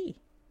got DE.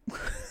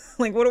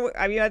 Like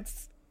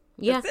that's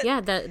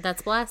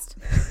that's blast.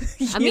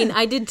 I mean,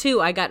 I did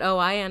too. I got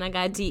OI and I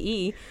got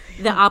DE,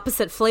 the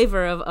opposite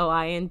flavor of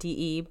OI and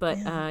DE, but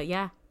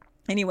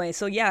Anyway,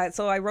 so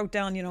I wrote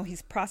down, you know,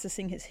 he's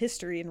processing his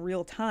history in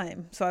real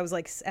time. So I was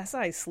like,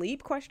 SI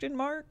sleep ?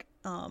 And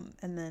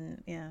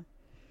then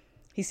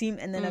he seemed,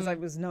 and then as I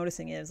was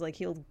noticing it, was like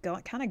he'll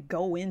kind of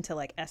go into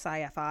like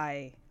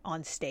SIFI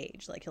on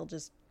stage. Like he'll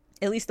just,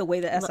 at least the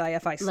way that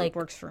SIFI sleep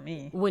works for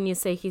me. When you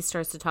say he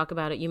starts to talk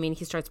about it, you mean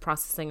he starts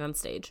processing on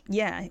stage?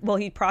 Yeah. Well,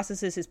 he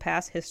processes his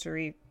past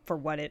history for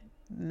what it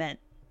meant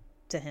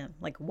to him,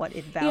 like what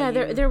it valued.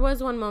 Yeah, there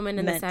was one moment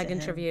in the SAG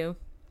interview.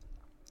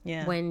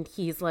 Yeah. When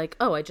he's like,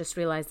 "Oh, I just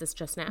realized this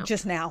just now."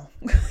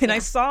 And I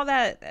saw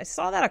that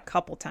a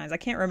couple times. I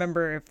can't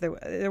remember if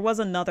there was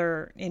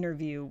another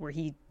interview where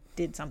he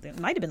did something. It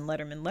might have been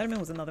Letterman. Letterman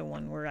was another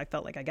one where I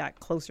felt like I got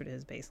closer to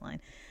his baseline.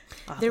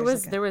 There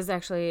was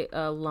actually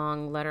a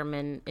long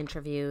Letterman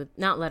interview.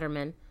 Not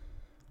Letterman.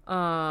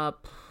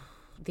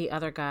 The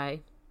other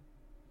guy.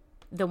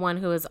 The one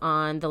who was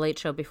on The Late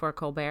Show before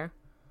Colbert.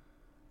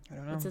 I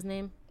don't know. What's his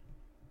name?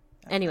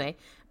 Anyway,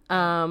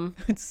 there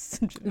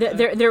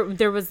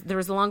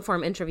was a long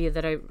form interview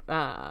that I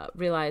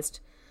realized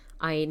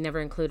I never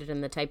included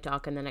in the type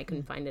doc, and then I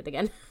couldn't find it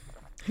again.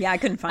 Yeah, I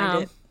couldn't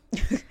find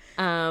it.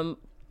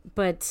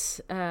 But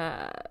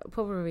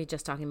what were we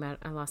just talking about?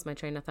 I lost my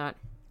train of thought.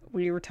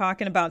 We were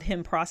talking about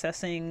him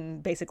processing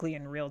basically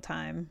in real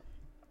time.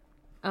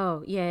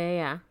 Oh,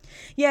 yeah.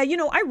 Yeah, you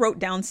know, I wrote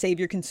down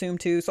Savior Consume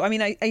too. So, I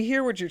mean, I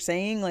hear what you're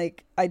saying.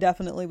 Like, I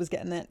definitely was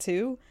getting that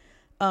too.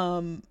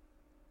 But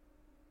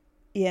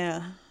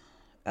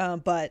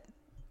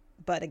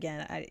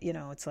again,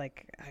 it's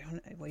like, I don't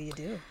know, what do you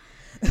do?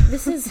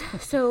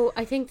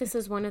 I think this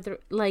is one of the,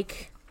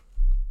 like,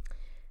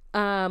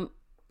 so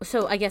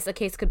I guess a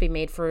case could be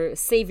made for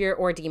savior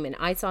or demon.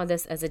 I saw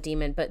this as a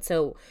demon, but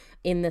so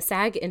in the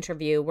SAG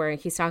interview where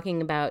he's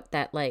talking about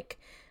that, like,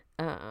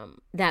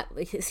 that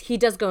he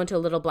does go into a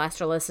little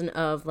blaster lesson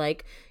of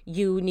like,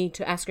 you need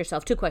to ask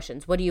yourself two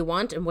questions. What do you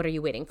want and what are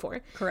you waiting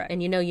for? Correct.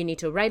 And you need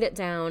to write it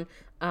down.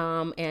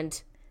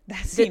 And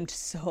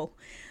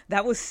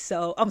that was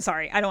so, I'm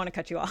sorry, I don't want to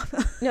cut you off.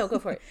 No, go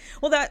for it.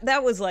 Well,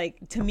 that was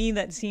like, to me,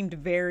 that seemed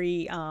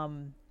very,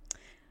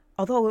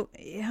 although,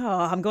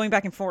 I'm going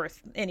back and forth.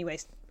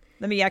 Anyways,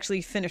 let me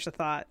actually finish the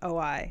thought.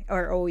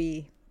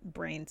 OE,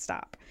 brain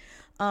stop.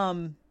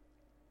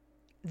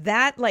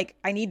 That, like,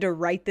 I need to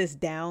write this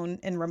down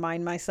and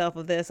remind myself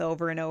of this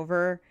over and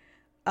over.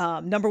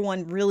 Number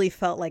one, really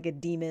felt like a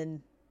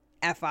demon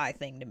FI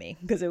thing to me,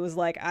 because it was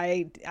like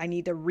I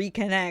need to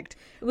reconnect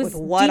with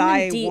what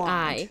I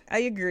want. I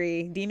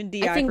agree. Demon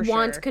DI. I think for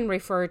want sure. Can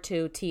refer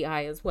to TI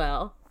as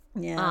well.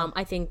 Yeah.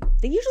 I think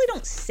they usually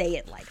don't say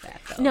it like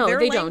that though. No,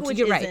 they don't.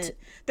 You're right.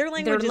 Their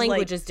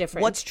language is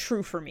different. What's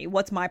true for me?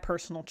 What's my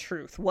personal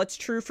truth? What's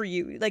true for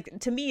you? Like,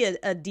 to me,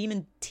 a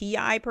demon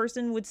TI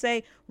person would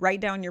say, write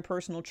down your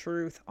personal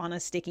truth on a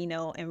sticky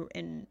note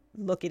and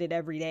look at it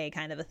every day,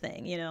 kind of a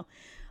thing, you know?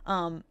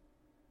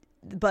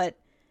 But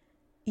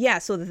yeah,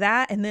 so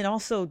that, and then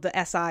also the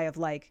SI of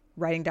like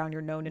writing down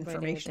your known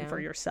information for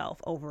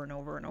yourself over and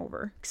over and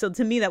over. So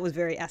to me, that was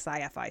very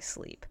SI-FI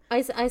sleep.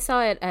 I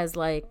saw it as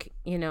like,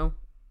 you know,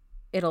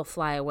 it'll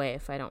fly away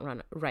if I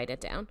don't write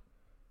it down.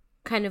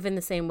 Kind of in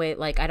the same way,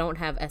 like I don't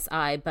have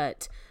SI,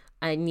 but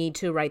I need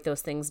to write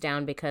those things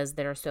down because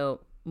they're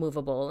so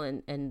movable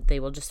and they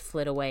will just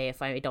flit away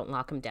if I don't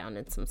lock them down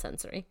in some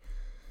sensory.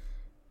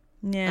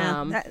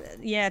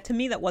 Yeah. To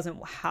me, that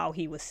wasn't how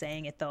he was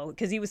saying it though,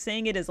 because he was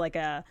saying it as like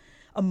a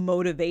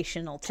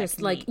motivational technique.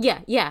 Just like,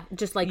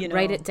 just like, you know,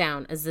 write it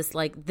down as this,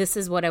 like, this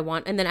is what I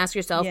want. And then ask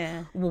yourself,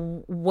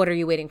 what are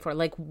you waiting for?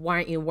 Like, why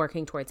aren't you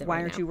working towards it? Why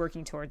aren't you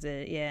working towards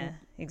it? Yeah,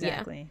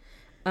 exactly.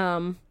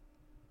 Yeah.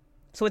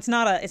 So it's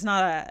not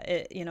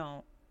a, you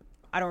know,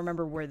 I don't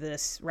remember where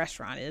this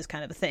restaurant is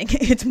kind of a thing.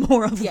 It's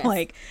more of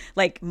like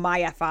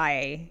my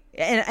FI.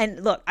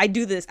 And look, I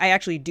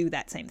actually do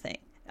that same thing.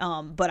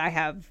 But I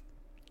have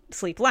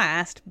sleep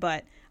last,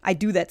 but I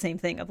do that same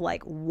thing of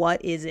like,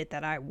 what is it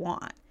that I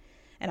want?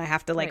 and I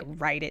have to like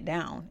write it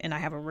down, and I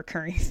have a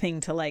recurring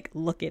thing to like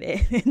look at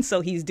it. And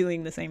so he's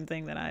doing the same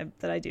thing that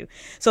I do.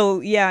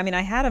 So yeah, I mean,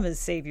 I had him as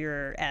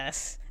Savior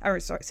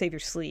Savior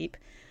Sleep.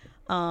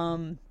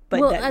 But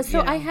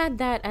well, I had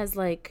that as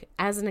like,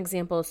 as an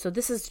example. So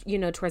this is,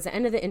 towards the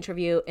end of the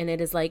interview, and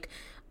it is like,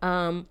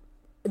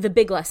 the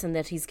big lesson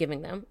that he's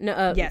giving them.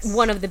 Yes.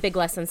 One of the big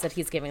lessons that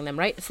he's giving them,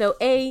 right? So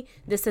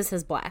this is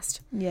his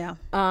blast. Yeah.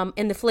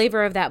 And the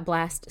flavor of that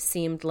blast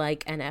seemed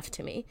like an F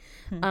to me.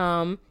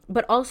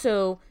 But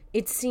also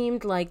it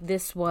seemed like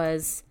this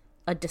was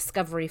a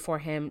discovery for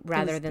him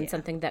rather than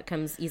something that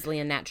comes easily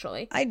and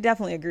naturally. I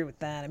definitely agree with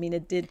that. I mean,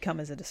 it did come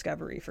as a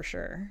discovery for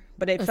sure,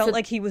 but it felt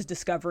like he was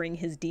discovering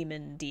his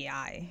demon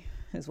DI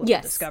is what the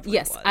discovery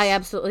was. I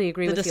absolutely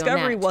agree with you on that. The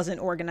discovery wasn't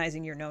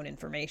organizing your known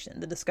information.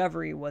 The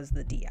discovery was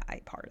the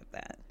DI part of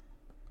that.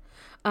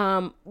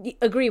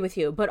 Agree with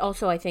you, but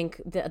also I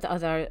think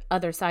the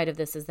other side of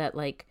this is that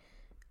like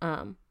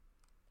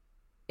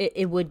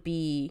it would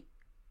be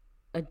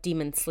a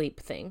demon sleep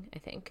thing, I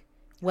think.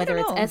 Whether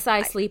it's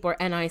SI sleep or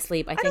NI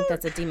sleep, I think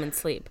that's a demon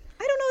sleep.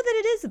 I don't know that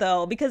it is,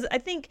 though, because I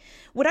think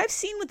what I've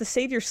seen with the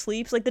Savior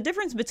Sleeps, like the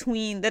difference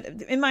between that,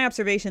 in my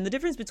observation, the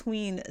difference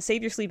between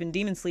Savior Sleep and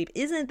Demon Sleep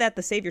isn't that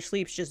the Savior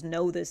Sleeps just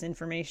know this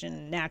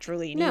information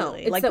naturally and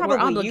easily. It's like, that we're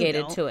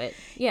obligated to it.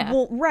 Yeah.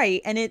 Well,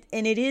 right, and it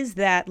is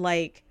that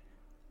like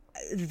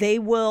they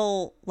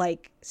will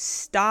like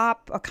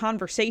stop a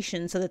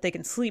conversation so that they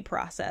can sleep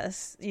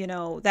process,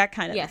 that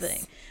kind of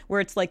thing,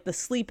 where it's like the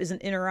sleep is an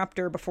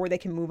interrupter before they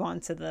can move on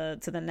to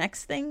the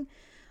next thing.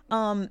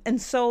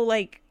 And so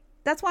like,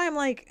 that's why I'm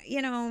like,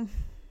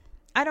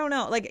 I don't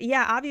know. Like,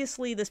 yeah,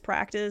 obviously this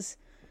practice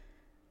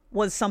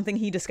was something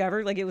he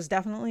discovered. Like, it was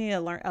definitely a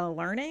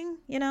learning,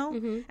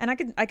 and I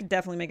could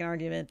definitely make an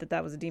argument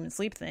that was a demon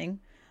sleep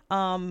thing.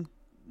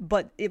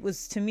 But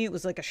to me, it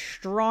was like a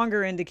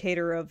stronger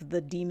indicator of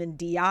the demon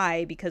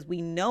DI, because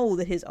we know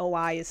that his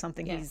OI is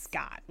something he's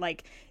got.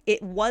 Like,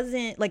 it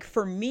wasn't like,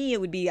 for me, it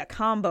would be a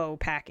combo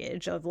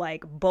package of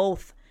like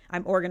both.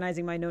 I'm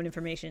organizing my known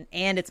information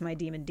and it's my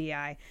demon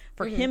DI.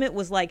 For him, it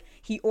was like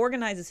he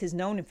organizes his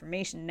known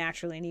information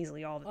naturally and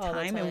easily all the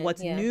time. And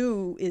what's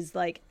new is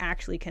like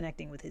actually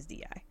connecting with his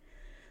DI.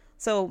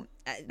 So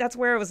that's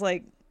where it was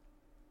like,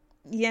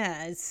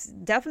 yeah, it's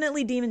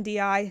definitely demon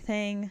DI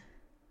thing.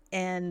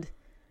 And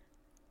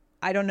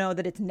I don't know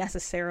that it's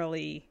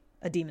necessarily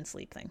a demon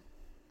sleep thing.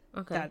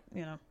 Okay. That,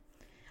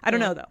 I don't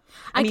know though.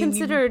 I mean,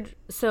 considered,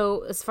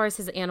 so as far as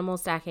his animal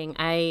stacking,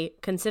 I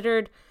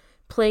considered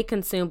play,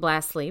 consume,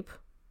 blast, sleep.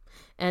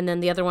 And then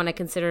the other one I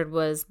considered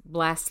was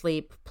blast,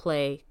 sleep,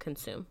 play,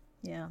 consume.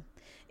 Yeah.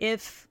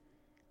 If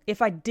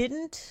I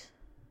didn't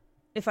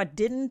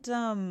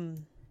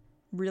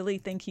really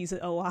think he's an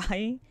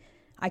OI,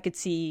 I could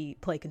see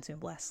play, consume,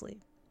 blast,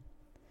 sleep.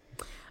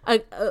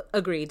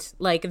 Agreed.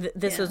 Like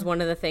this was one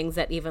of the things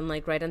that even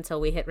like right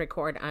until we hit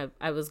record,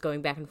 I was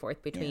going back and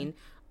forth between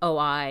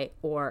OI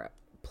or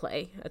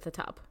play at the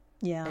top.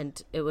 Yeah.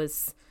 And it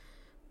was,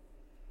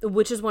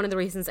 which is one of the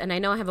reasons, and I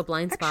know I have a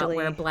blind spot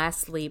where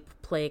blast, sleep,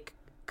 play,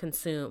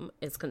 consume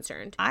is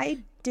concerned.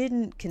 I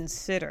didn't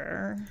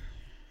consider,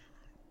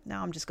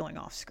 now I'm just going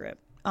off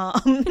script,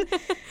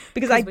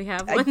 because I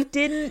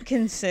didn't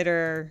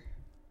consider,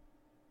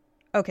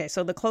 okay,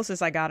 so the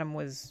closest I got him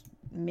was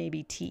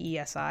maybe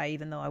TESI,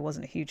 even though I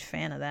wasn't a huge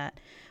fan of that.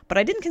 But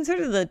I didn't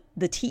consider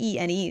the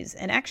TENEs,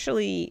 and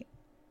actually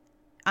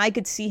I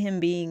could see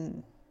him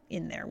being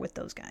in there with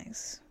those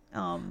guys.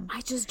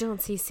 I just don't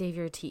see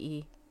Savior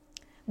TE.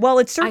 Well,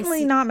 it's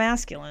certainly not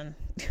masculine.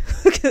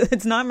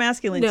 It's not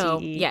masculine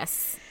TE.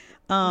 Yes.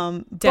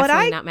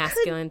 Definitely not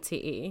masculine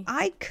TE.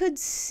 I could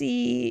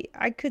see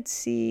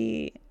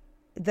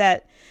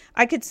that.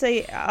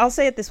 I'll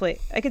say it this way.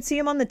 I could see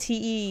him on the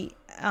TE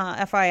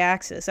FI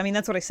axis. I mean,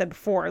 that's what I said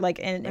before, like,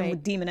 and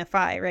with Demon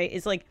FI, right?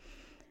 It's like,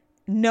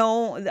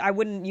 no, I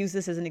wouldn't use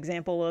this as an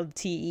example of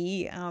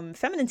TE.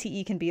 Feminine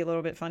TE can be a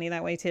little bit funny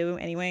that way too,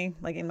 anyway,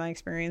 like in my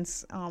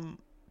experience.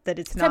 That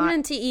it's not.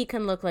 Feminine TE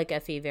can look like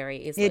FE very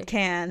easily. It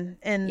can.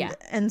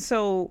 And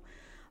so,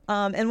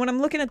 and when I'm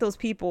looking at those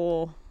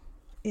people,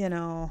 I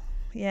don't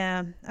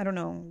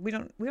know. We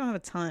don't have a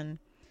ton.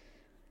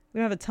 We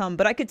don't have a ton,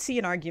 but I could see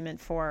an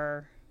argument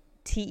for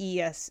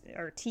TES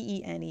or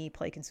TENE,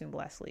 play, consume,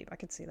 blast, sleep. I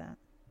could see that.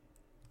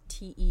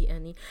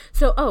 TENE.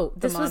 So,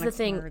 this was the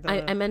thing.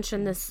 I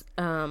mentioned this.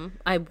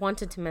 I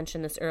wanted to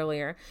mention this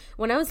earlier.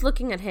 When I was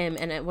looking at him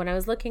and when I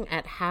was looking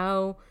at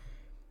how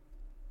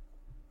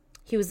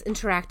he was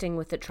interacting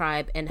with the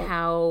tribe and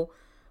how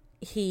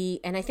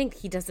and I think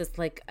he does this,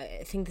 like,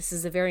 I think this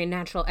is a very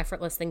natural,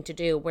 effortless thing to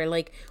do, where,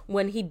 like,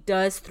 when he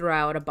does throw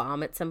out a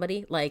bomb at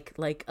somebody, like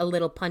a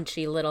little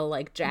punchy little,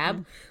 like,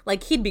 jab,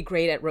 like, he'd be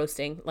great at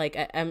roasting. Like,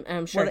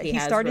 I'm sure he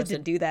has started roasted.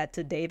 to do that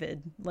to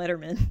David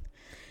Letterman.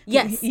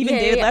 Yes. Even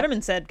David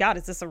Letterman said, God,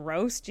 is this a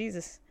roast?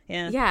 Jesus.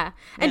 Yeah.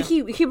 And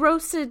he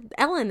roasted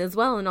Ellen as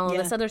well and all of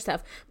this other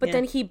stuff. But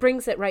then he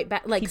brings it right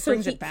back. Like, he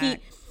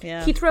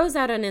throws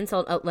out an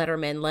insult at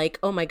Letterman, like,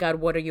 oh my God,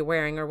 what are you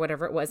wearing? Or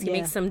whatever it was. He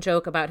makes some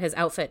joke about his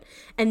outfit.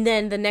 And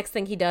then the next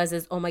thing he does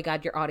is, oh my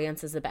God, your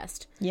audience is the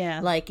best.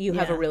 Yeah. Like, you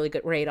have a really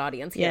great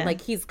audience here.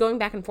 Like, he's going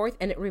back and forth.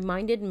 And it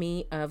reminded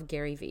me of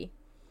Gary Vee.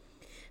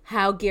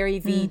 How Gary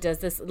Vee does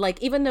this,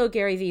 like, even though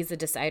Gary Vee is a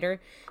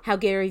decider, how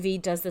Gary Vee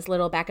does this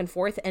little back and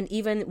forth. And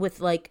even with,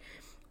 like,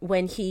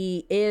 when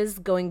he is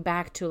going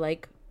back to,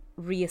 like,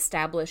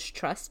 reestablish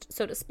trust,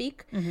 so to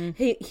speak,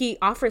 he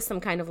offers some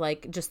kind of,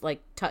 like, just,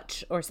 like,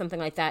 touch or something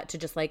like that to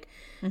just, like,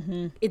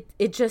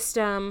 it just,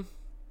 I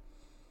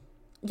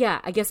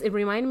guess it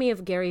reminded me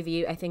of Gary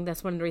Vee. I think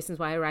that's one of the reasons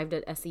why I arrived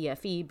at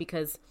SEFE,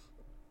 because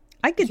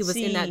he was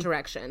in that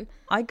direction.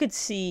 I could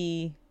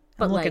see...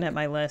 I'm looking at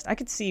my list. I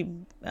could see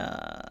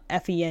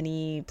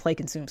FENE, play,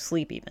 consume,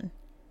 sleep even.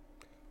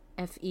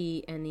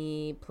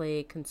 FENE,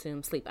 play,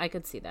 consume, sleep. I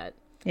could see that.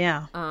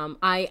 Yeah.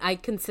 I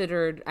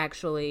considered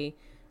actually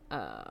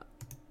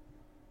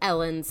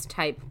Ellen's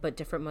type, but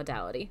different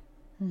modality.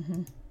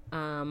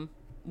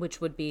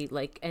 Which would be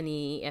like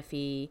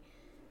NEFE,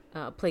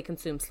 play,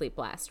 consume, sleep,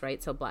 blast,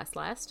 right? So blast,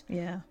 last.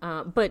 Yeah.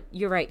 But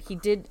you're right.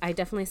 I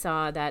definitely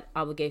saw that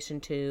obligation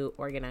to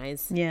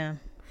organize. Yeah.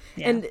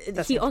 Yeah, and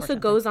he also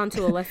goes on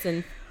to a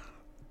lesson.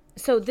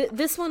 So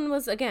this one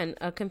was, again,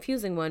 a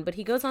confusing one, but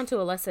he goes on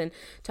to a lesson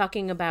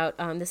talking about,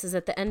 this is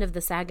at the end of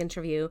the SAG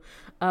interview,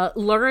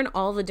 learn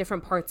all the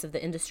different parts of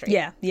the industry.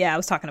 Yeah, I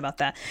was talking about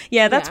that.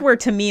 Yeah, that's where,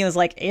 to me, it was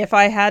like, if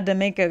I had to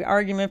make an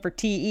argument for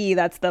TE,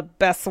 that's the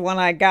best one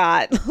I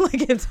got.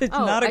 Like, it's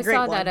not a great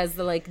one. I saw that as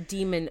the, like,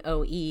 demon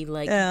OE,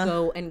 like,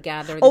 go and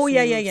gather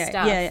this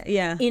stuff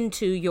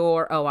into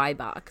your OI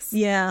box.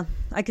 Yeah,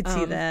 I could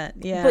see that,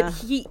 yeah. But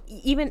he,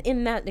 even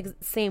in that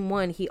same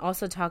one, he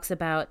also talks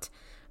about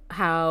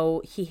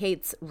how he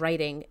hates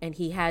writing and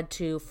he had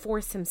to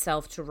force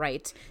himself to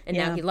write, and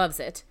now he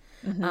loves it.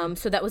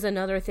 So that was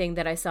another thing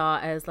that I saw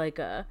as like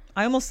I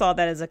almost saw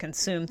that as a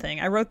consume thing.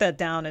 I wrote that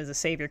down as a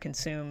savior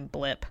consume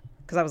blip,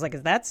 because I was like,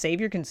 is that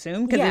savior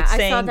consume? Because it's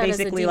saying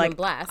basically like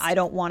blast. I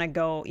don't want to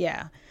go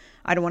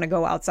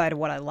outside of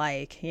what I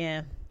like.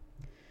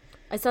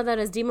 I saw that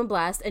as Demon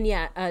Blast,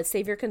 and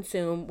Savior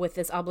Consume, with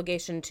this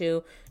obligation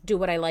to do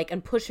what I like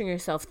and pushing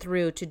yourself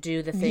through to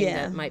do the thing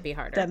that might be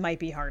harder.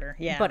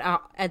 But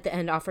at the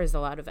end offers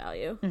a lot of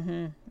value.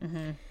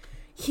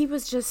 He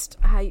was just,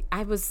 I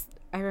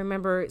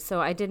remember, so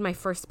I did my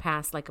first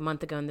pass like a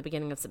month ago in the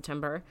beginning of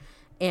September,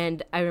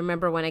 and I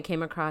remember when I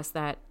came across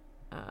that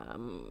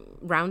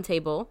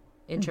roundtable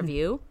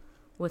interview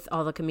with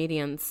all the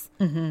comedians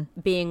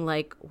being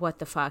like, what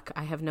the fuck?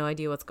 I have no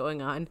idea what's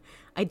going on.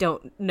 I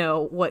don't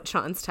know what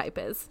Sean's type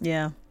is.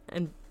 Yeah.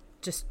 And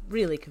just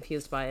really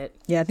confused by it.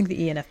 Yeah, I think the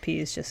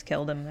ENFPs just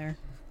killed him there.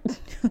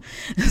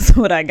 That's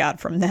what I got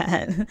from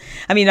that.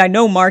 I mean, I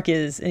know Mark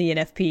is an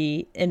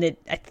ENFP, and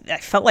I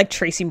felt like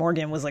Tracy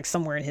Morgan was like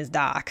somewhere in his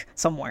doc,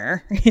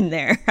 somewhere in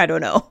there. I don't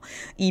know.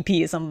 EP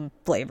is some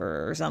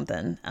flavor or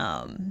something.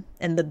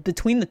 And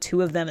between the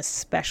two of them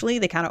especially,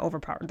 they kind of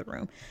overpowered the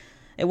room.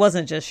 It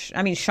wasn't just,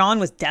 I mean, Sean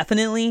was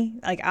definitely,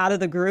 like, out of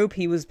the group,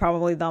 he was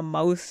probably the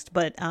most,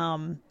 but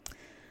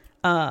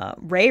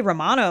Ray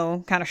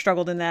Romano kind of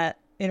struggled in that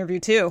interview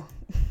too.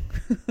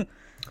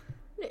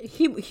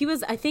 He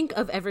was, I think,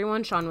 of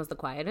everyone, Sean was the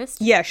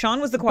quietest. Yeah, Sean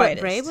was the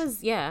quietest. But Ray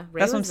was, Ray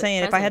that's what I'm saying.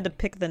 Present. If I had to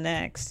pick the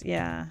next,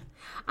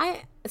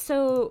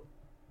 so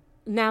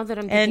now that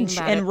I'm thinking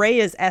about it. And Ray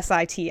is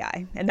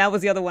SITI, and that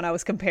was the other one I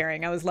was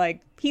comparing. I was like,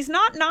 he's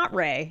not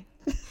Ray.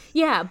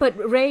 Yeah, but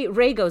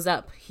Ray goes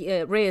up.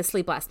 Ray is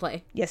sleep, last,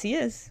 play. Yes, he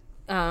is.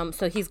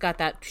 So he's got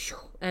that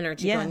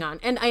energy going on,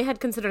 and I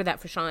had considered that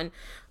for Sean.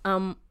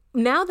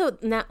 Now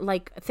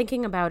like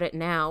thinking about it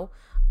now,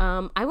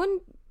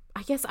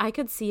 I guess I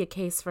could see a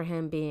case for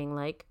him being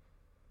like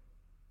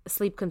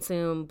sleep,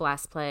 consume,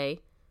 blast, play,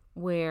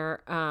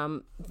 where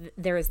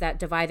there is that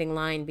dividing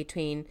line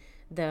between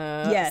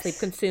the sleep,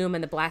 consume,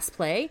 and the blast,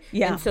 play.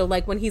 Yeah. And so,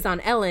 like, when he's on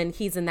Ellen,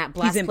 he's in that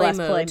blast, play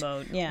mode.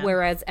 Yeah.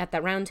 Whereas at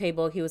that round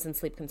table, he was in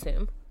sleep,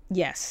 consume.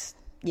 Yes,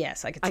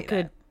 I could see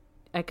that.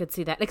 I could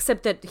see that,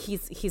 except that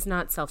he's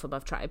not self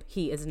above tribe.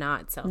 He is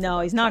not self.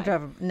 No, he's not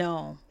tribe.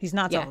 No, he's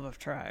not self above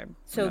tribe.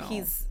 So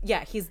he's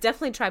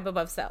definitely tribe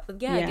above self.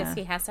 Yeah, I guess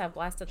he has to have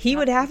blast. At the he top.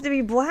 Would have to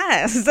be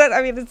blast.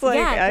 I mean, it's like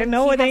I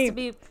know it ain't.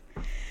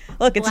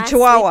 Look, it's blast, a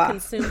Chihuahua.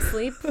 Sleep,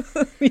 consume,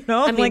 sleep.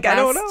 I'm like, blast, I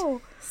don't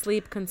know.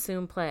 Sleep,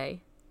 consume,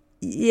 play.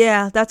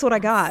 Yeah, that's what I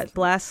got.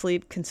 Blast,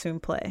 sleep, consume,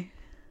 play.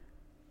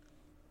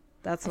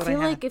 That's what I feel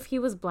like if he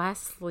was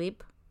blast,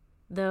 sleep,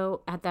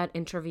 though, at that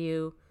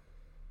interview,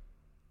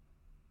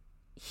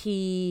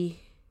 he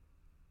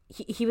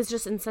was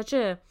just in such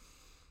a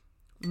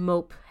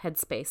mope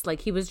headspace.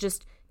 Like, he was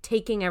just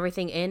taking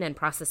everything in and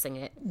processing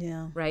it.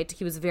 Yeah. Right?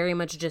 He was very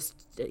much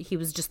he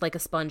was just like a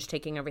sponge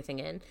taking everything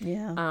in.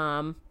 Yeah.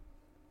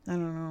 I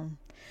don't know.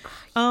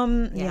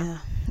 Yeah.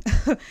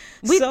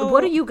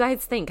 What do you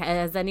guys think?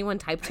 Has anyone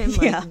typed him?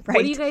 Like, right.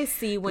 What do you guys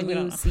see when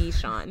you see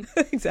Sean?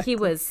 Exactly. He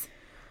was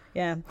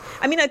Yeah.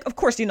 I mean, of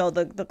course,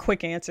 the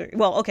quick answer.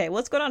 Well, okay,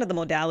 let's go down to the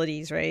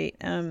modalities, right?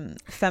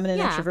 Feminine,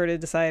 introverted,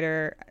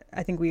 decider.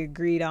 I think we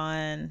agreed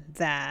on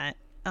that.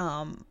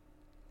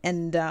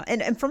 And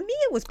for me,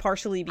 it was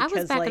partially because I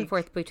was back and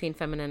forth between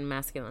feminine and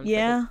masculine.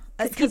 Yeah,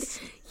 because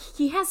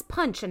he has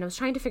punch, and I was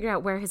trying to figure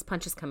out where his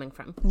punch is coming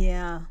from.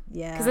 Yeah.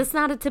 Because it's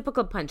not a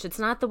typical punch. It's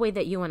not the way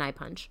that you and I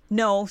punch.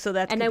 No, so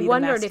that's. And I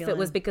wondered if it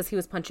was because he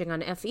was punching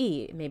on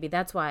FE. Maybe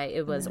that's why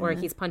it was, or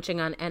he's punching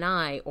on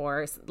NI,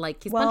 or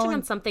like he's punching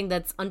on something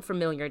that's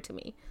unfamiliar to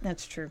me.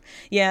 That's true.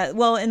 Yeah.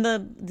 Well, in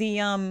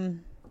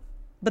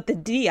but the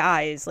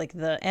DIs, like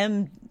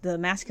the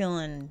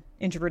masculine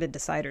introverted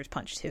deciders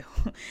punch too.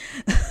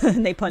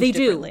 And they punch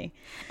differently.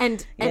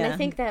 And I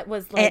think that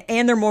was like...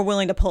 And they're more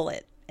willing to pull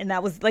it. And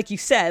that was, like you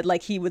said,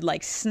 like he would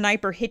like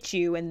sniper hit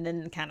you and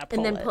then kind of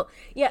pull it.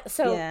 Yeah,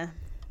 so... Yeah.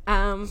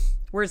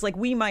 Whereas like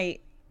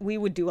we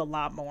would do a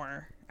lot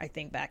more, I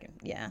think,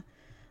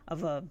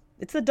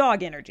 it's the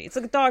dog energy. It's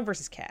like a dog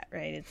versus cat,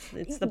 right?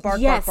 It's the bark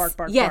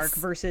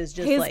versus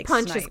just his like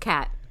punch snipe. is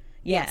cat.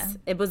 Yeah. Yes,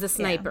 it was a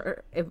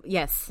sniper.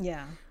 Yes.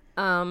 Yeah.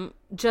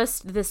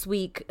 Just this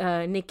week,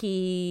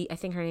 Nikki, I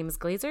think her name is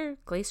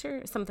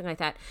Glazer, something like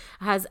that,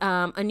 has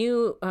a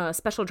new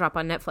special drop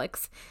on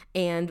Netflix,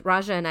 and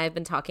Raja and I have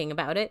been talking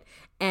about it,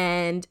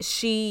 and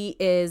she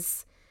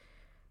is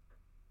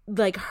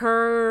like,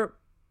 her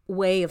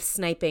way of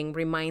sniping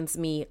reminds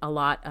me a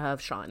lot of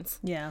Sean's.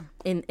 Yeah.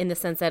 In the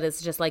sense that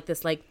it's just like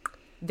this, like,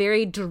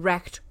 very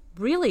direct,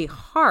 really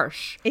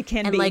harsh. It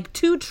can and be like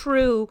too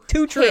true.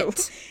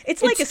 Hit.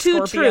 It's like a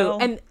Scorpio. Too true.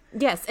 And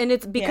yes, and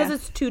it's because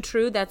it's too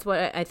true. That's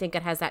what I think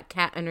it has, that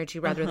cat energy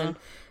rather than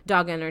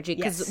dog energy.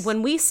 Because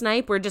when we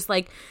snipe, we're just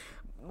like,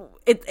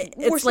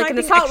 it's like an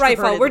assault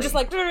rifle. We're just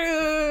like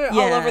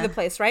all over the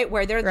place, right?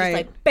 Where they're just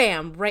like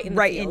bam, right in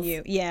the feels. In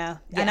you. Yeah.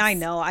 Yes. And I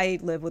know, I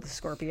live with a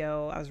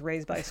Scorpio. I was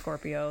raised by a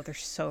Scorpio. They're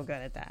so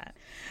good at that.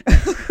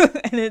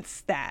 And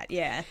it's that,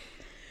 yeah.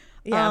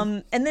 Yeah.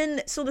 And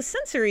then, so the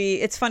sensory,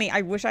 it's funny,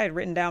 I wish I had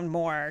written down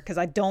more, because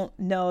I don't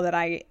know that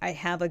I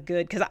have a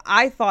good, because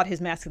I thought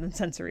his masculine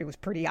sensory was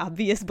pretty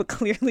obvious, but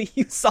clearly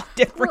you saw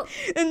different. Well,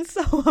 and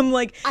so I'm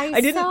like,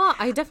 I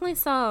definitely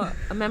saw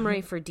a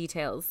memory for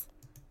details,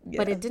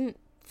 but it didn't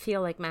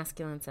feel like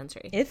masculine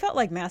sensory. It felt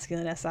like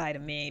masculine SI to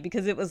me,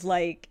 because it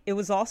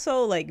was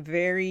also like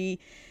very...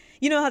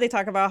 You know how they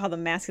talk about how the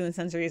masculine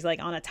sensory is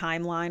like on a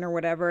timeline or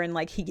whatever, and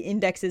like he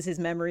indexes his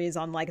memories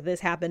on like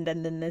this happened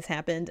and then this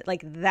happened.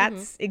 Like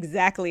that's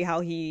exactly how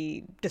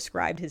he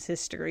described his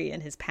history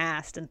and his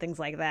past and things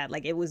like that.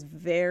 Like it was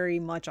very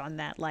much on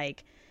that,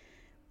 like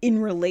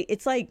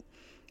it's like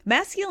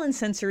masculine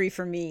sensory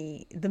for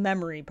me, the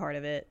memory part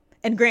of it.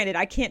 And granted,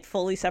 I can't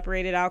fully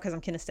separate it out because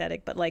I'm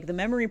kinesthetic, but like the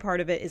memory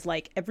part of it is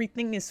like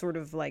everything is sort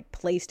of like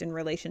placed in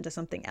relation to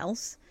something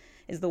else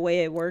is the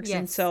way it works. Yes.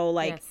 And so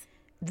like... Yes.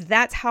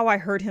 That's how I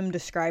heard him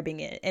describing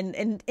it. And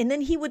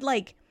then he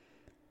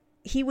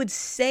would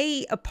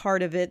say a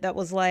part of it that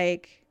was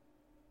like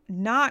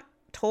not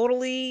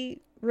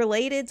totally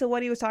related to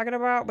what he was talking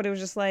about, but it was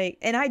just like,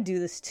 and I do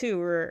this too,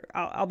 where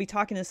I'll be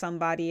talking to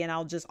somebody and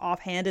I'll just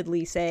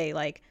offhandedly say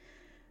like,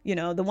 you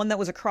know, the one that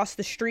was across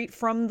the street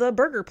from the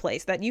burger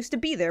place that used to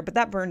be there, but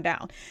that burned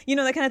down. You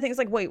know, that kind of thing. It's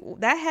like, wait,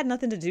 that had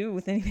nothing to do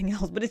with anything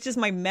else, but it's just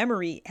my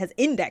memory has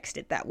indexed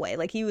it that way.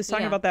 Like he was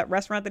talking about that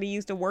restaurant that he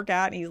used to work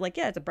at, and he's like,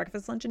 yeah, it's a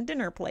breakfast, lunch, and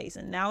dinner place,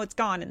 and now it's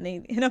gone.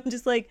 And I'm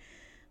just like,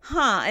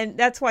 huh. And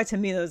that's why to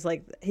me, it was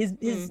like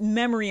his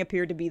memory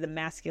appeared to be the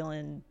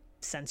masculine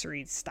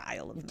sensory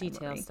style of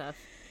detail memory. Stuff.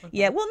 Okay.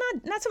 Yeah, well,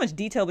 not so much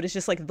detail, but it's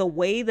just like the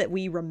way that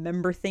we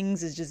remember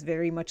things is just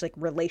very much like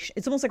relation.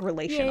 It's almost like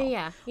relational.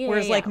 Yeah.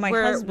 Whereas like my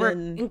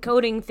husband, we're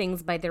encoding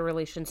things by their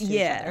relations to each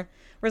other.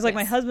 Whereas like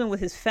my husband with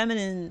his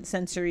feminine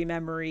sensory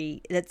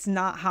memory, that's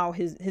not how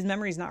his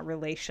memory is not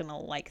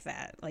relational like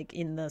that. Like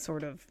in the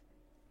sort of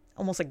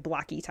almost like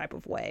blocky type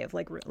of way of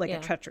like a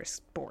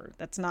Tetris board.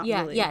 That's not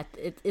really. Yeah,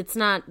 it's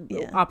not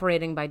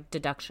operating by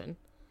deduction,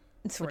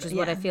 which is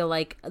what I feel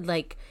like.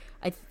 Like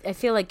I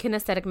feel like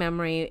kinesthetic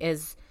memory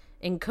is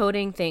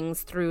encoding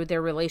things through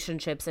their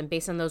relationships, and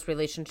based on those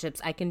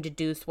relationships I can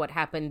deduce what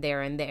happened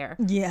there and there.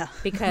 Yeah.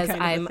 Because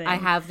I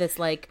have this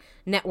like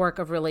network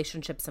of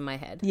relationships in my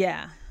head.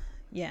 Yeah.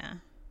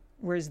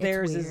 Whereas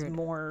theirs is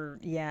more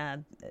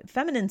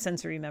feminine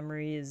sensory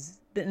memory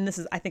is, and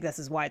I think this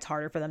is why it's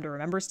harder for them to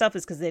remember stuff,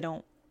 is because they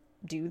don't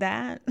do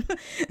that.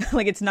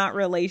 Like it's not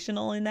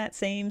relational in that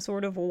same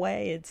sort of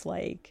way. It's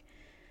like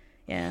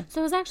Yeah.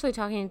 So I was actually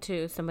talking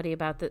to somebody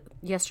about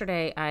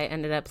yesterday. I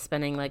ended up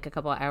spending like a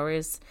couple of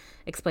hours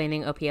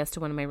explaining OPS to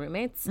one of my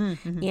roommates.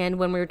 Mm-hmm. And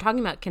when we were talking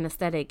about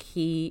kinesthetic,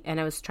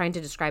 I was trying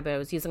to describe it. I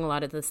was using a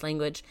lot of this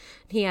language.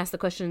 He asked the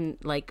question,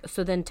 like,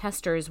 so then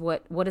testers,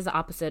 what is the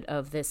opposite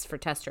of this for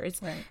testers?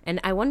 Right. And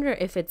I wonder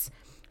if it's,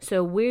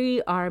 so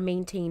we are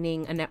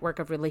maintaining a network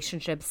of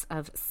relationships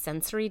of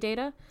sensory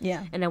data.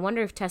 Yeah. And I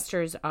wonder if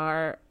testers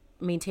are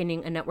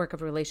maintaining a network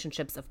of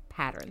relationships of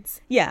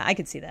patterns. Yeah, I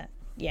could see that.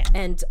 Yeah.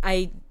 And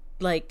I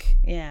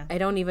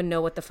don't even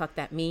know what the fuck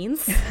that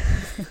means.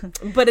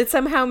 but it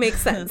somehow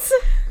makes sense.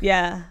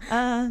 Yeah.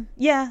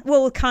 Yeah.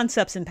 Well, with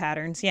concepts and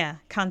patterns. Yeah.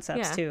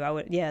 Concepts too. I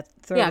would,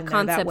 throw it in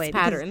there that way.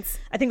 Patterns.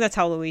 I think that's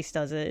how Luis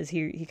does it, is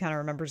he kind of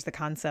remembers the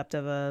concept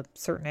of a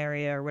certain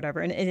area or whatever.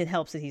 And it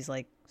helps that he's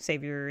like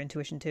savior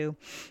intuition too.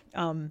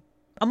 I'm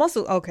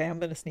also, okay, I'm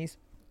going to sneeze.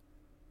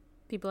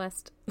 Be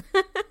blessed.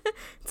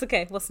 It's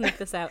okay. We'll sneak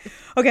this out.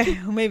 Okay.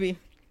 Well, maybe.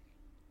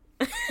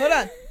 Hold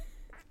on.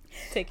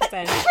 Take your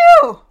time.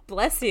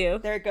 Bless you.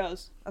 There it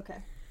goes. Okay.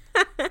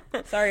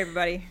 Sorry,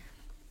 everybody.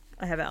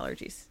 I have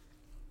allergies.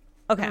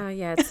 Okay.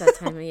 Yeah, it's that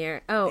time of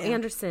year. Oh, yeah.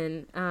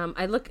 Anderson.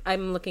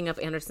 I'm looking up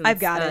Anderson's I've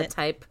got it.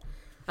 Type.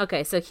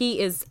 Okay, so he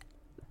is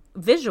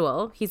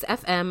visual. He's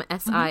FM,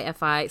 SI,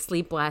 FI,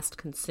 sleep, blast,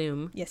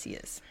 consume. Yes, he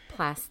is.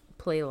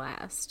 Play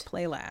last.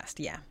 Play last,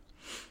 yeah.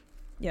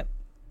 Yep.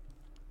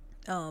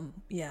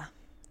 Yeah.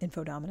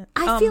 Info dominant.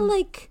 I feel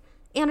like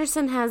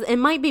Anderson has, it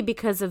might be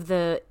because of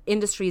the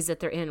industries that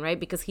they're in, right?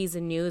 Because he's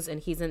in news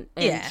and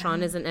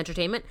Sean is in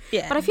entertainment.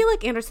 Yeah. But I feel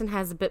like Anderson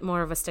has a bit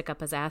more of a stick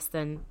up his ass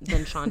than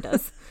Sean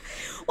does.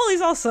 Well,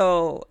 he's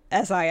also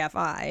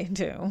SIFI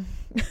too.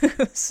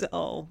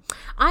 So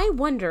I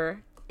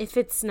wonder if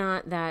it's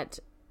not that.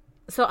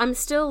 So I'm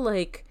still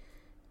like,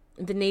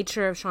 the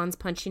nature of Sean's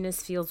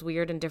punchiness feels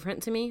weird and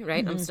different to me,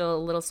 right? I'm still a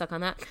little stuck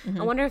on that.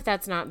 I wonder if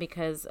that's not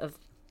because of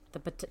the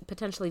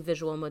potentially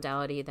visual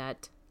modality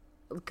that.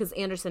 Because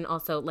Anderson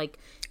also, like,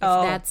 if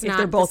that's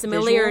not the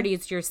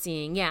similarities visual? You're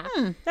seeing,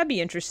 that'd be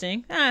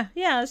interesting. Yeah,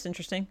 that's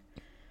interesting.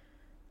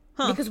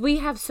 Huh. Because we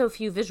have so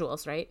few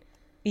visuals, right?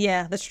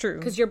 Yeah, that's true.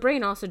 Because your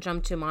brain also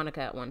jumped to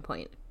Monica at one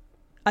point.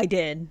 I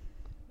did.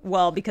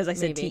 Well, because I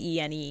said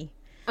T-E-N-E.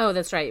 Oh,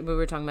 that's right. We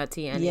were talking about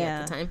T-E-N-E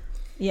at the time.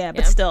 Yeah,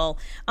 but still.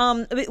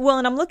 Well,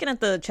 and I'm looking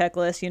at the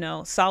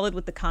checklist, solid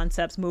with the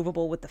concepts,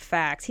 movable with the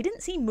facts. He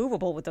didn't seem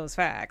movable with those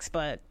facts,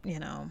 but,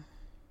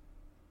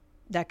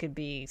 that could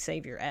be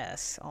Savior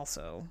S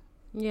also.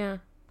 Yeah.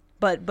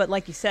 But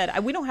like you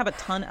said, we don't have a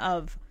ton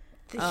of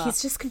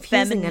he's just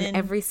confusing on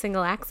every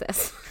single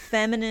axis.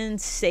 Feminine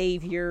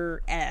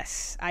Savior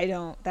S.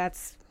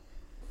 That's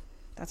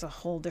a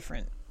whole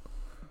different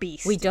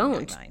beast. We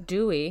don't,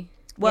 do we?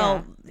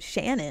 Well,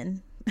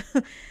 Shannon.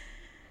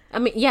 I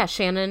mean,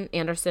 Shannon,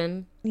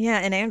 Anderson. Yeah,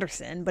 and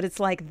Anderson, but it's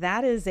like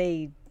that is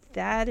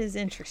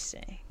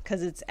interesting.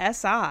 Because it's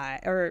SI,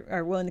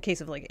 or well, in the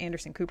case of like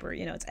Anderson Cooper,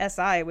 it's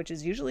SI, which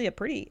is usually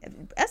SI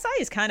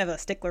is kind of a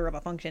stickler of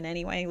a function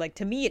anyway. Like,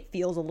 to me, it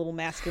feels a little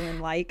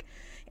masculine-like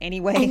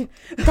anyway.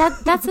 And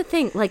that's the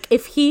thing. Like,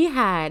 if he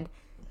had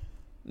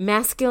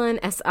masculine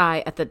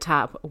SI at the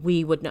top,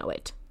 we would know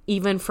it.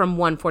 Even from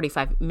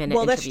 145-minute interview.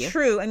 Well, that's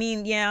true. I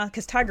mean, yeah,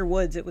 because Tiger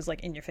Woods, it was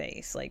like in your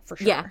face, like for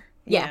sure.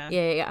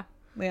 Yeah.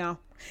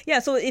 Yeah,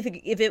 so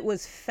if it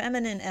was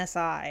feminine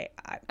SI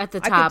at the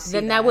top,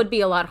 then that would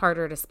be a lot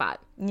harder to spot.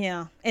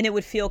 Yeah, and it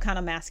would feel kind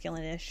of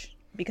masculine-ish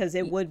because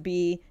it would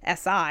be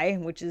SI,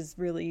 which is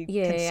really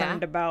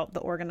concerned about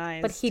the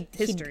organized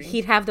history.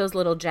 He'd have those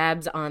little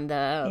jabs on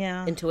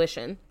the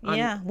intuition.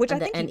 Which I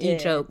think he did.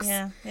 Jokes.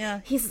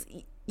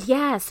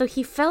 Yeah. So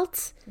he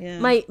felt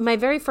my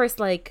very first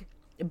like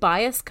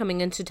bias coming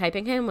into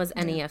typing him was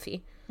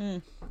NEFE.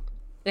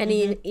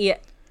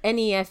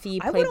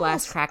 NEFE play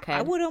blast crackhead.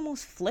 I would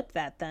almost flip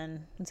that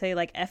then and say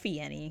like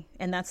FENE,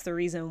 and that's the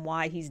reason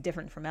why he's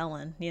different from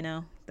Ellen.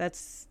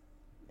 That's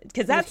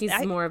because he's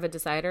more of a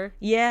decider.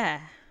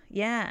 Yeah,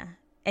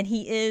 and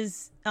he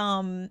is.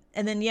 And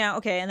then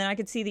and then I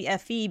could see the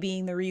FE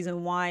being the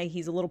reason why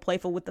he's a little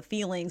playful with the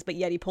feelings, but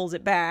yet he pulls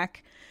it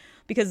back.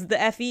 Because the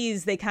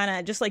FEs, they kind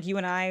of, just like you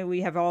and I,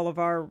 we have all of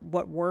our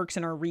what works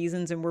and our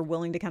reasons, and we're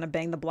willing to kind of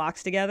bang the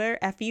blocks together.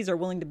 FEs are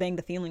willing to bang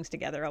the feelings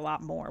together a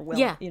lot more,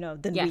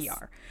 than we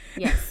are.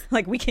 Yes.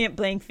 Like, we can't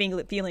bang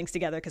feelings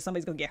together because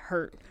somebody's going to get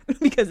hurt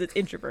because it's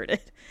introverted.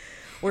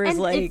 Whereas,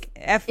 and FE...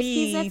 If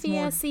he's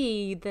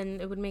FESE, then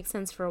it would make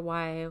sense for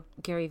why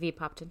Gary V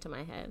popped into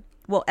my head.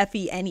 Well,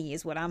 FENE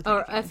is what I'm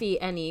thinking. Or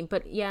FENE,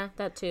 but yeah,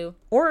 that too.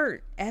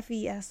 Or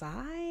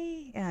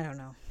FESI? I don't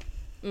know.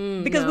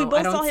 Because we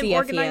both saw him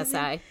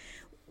organizing.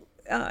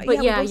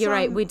 But you're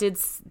right. We did.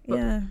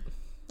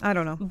 I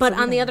don't know. But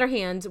on the other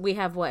hand, we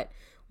have what?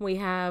 We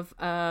have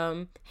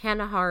Hannah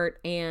Hart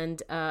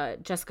and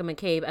Jessica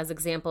McCabe as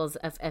examples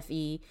of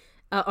FE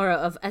or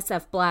of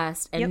SF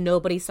Blast, and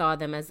nobody saw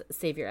them as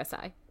Savior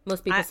SI.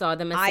 Most people saw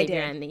them as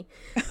Savior NE.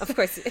 Of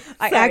course.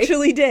 I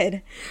actually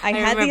did. I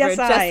had remember.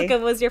 the SI. Jessica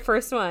was your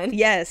first one.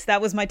 Yes,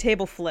 that was my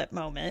table flip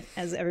moment,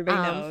 as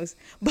everybody knows.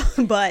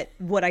 But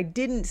what I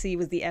didn't see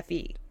was the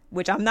FE.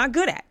 Which I'm not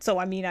good at. So,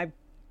 I mean, I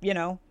don't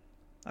know.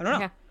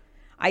 Yeah.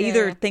 I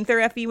either think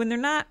they're FE when they're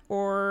not,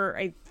 or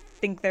I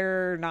think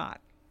they're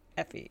not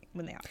FE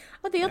when they are.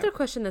 Well, the other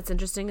question that's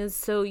interesting is,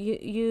 so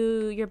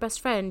your best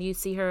friend, you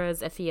see her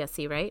as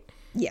FESE, right?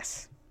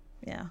 Yes.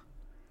 Yeah.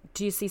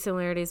 Do you see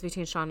similarities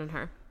between Sean and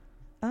her?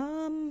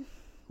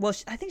 Well,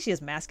 I think she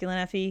has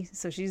masculine FE,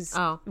 so she's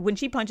when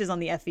she punches on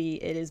the FE,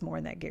 it is more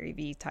in that Gary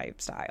V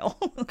type style.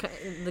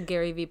 Okay, the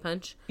Gary V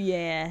punch.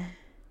 Yeah.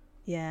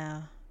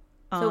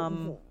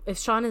 So if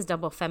Sean is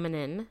double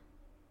feminine,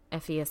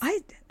 If he is,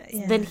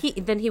 then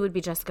he would be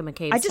Jessica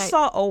McCabe. I just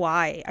saw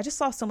OI. I just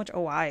saw so much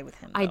OI with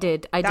him. Though. I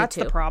did too. That's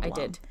the problem. I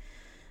did.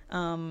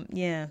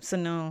 Yeah. So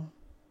no.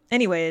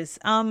 Anyways,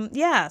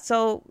 yeah.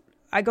 So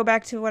I go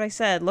back to what I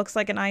said. Looks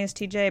like an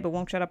ISTJ, but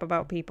won't shut up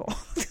about people.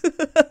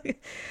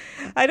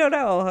 I don't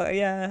know.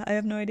 Yeah, I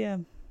have no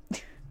idea.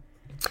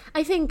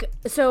 I think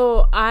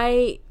so.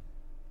 I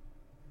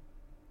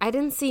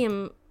didn't see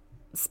him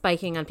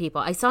spiking on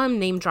people. I saw him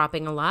name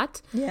dropping a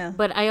lot. Yeah.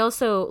 But I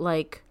also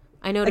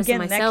I noticed in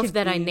myself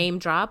that I name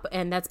drop,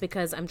 and that's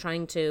because I'm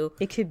trying to.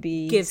 It could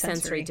be give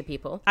sensory to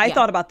people. I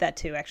thought about that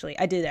too. Actually,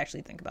 I did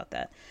actually think about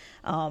that.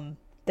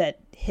 That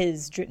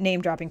his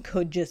name dropping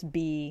could just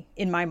be,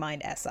 in my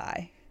mind,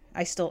 SI.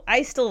 I still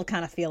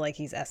kind of feel like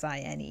he's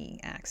SINE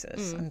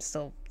axis. I'm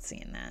still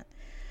seeing that.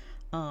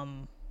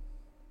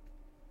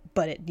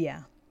 But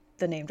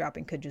the name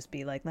dropping could just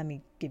be like, let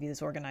me give you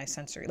this organized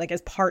sensory, like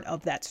as part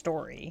of that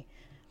story.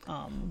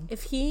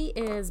 If he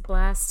is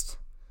blast,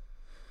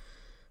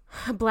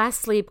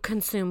 sleep,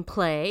 consume,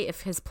 play.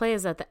 If his play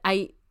is at the,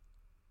 I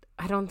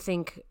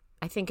think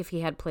if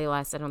he had play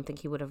last, I don't think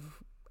he would have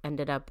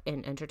ended up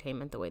in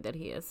entertainment the way that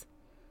he is.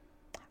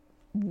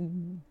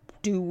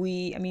 Do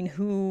we? I mean,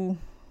 who?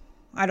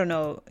 I don't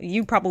know.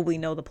 You probably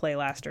know the play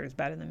lasters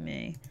better than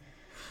me.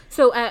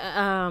 So,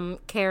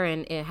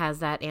 Karen has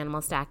that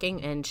animal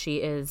stacking, and she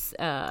is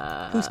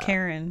who's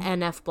Karen?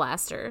 NF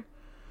Blaster.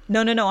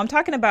 No. I'm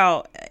talking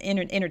about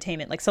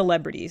entertainment, like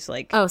celebrities,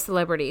 like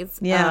celebrities.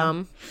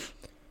 Yeah.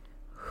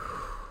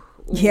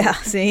 Yeah.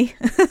 See,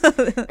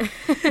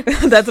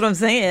 that's what I'm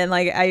saying.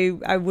 Like,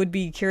 I would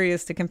be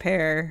curious to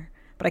compare,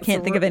 but I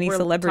can't think of any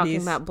celebrities.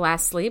 Talking about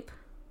blast, sleep,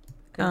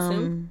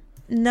 consume.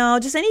 No,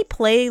 just any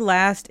play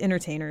last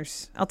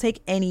entertainers. I'll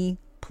take any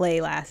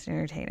play last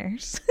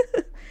entertainers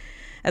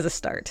as a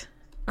start,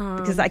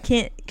 because I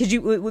can't.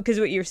 Because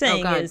what you're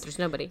saying is there's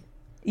nobody.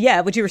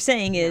 Yeah, what you were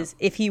saying is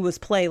if he was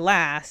play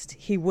last,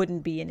 he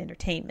wouldn't be in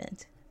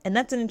entertainment, and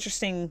that's an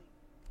interesting.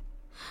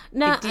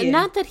 Not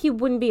that he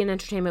wouldn't be in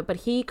entertainment, but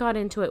he got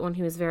into it when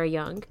he was very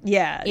young.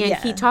 Yeah, and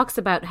he talks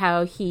about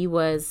how he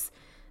was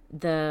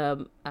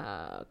the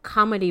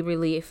comedy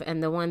relief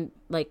and the one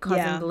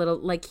causing the little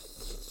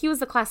he was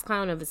the class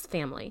clown of his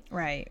family,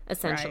 right?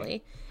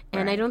 Essentially, right.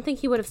 And I don't think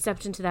he would have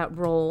stepped into that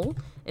role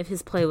if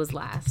his play was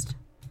last.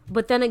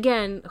 But then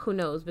again, who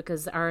knows?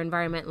 Because our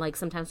environment,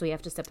 sometimes we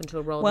have to step into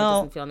a role that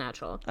doesn't feel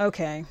natural.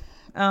 Okay,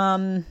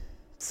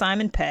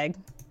 Simon Pegg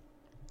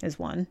is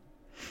one.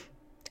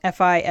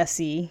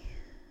 FISE,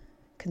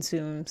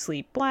 consume,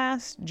 sleep,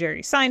 blast.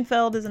 Jerry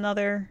Seinfeld is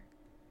another.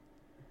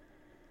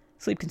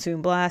 Sleep,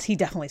 consume, blast. He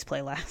definitely is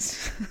play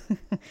last.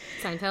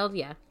 Seinfeld,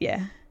 yeah.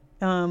 Yeah.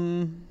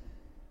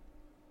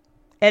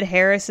 Ed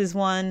Harris is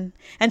one.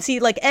 And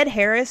see, Ed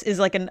Harris is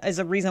is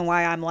a reason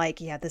why I'm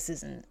this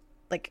isn't,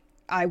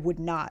 I would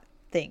not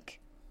think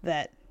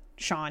that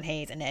Sean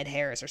Hayes and Ed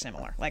Harris are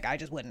similar. I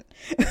just wouldn't.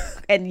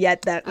 And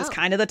yet that is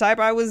kind of the type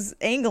I was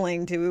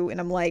angling to. And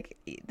I'm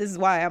this is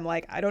why I'm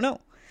I don't know.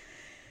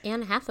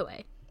 Anne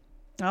Hathaway.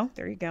 Oh,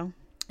 there you go.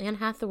 Anne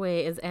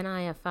Hathaway is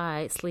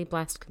NIFI, sleep,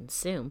 blast,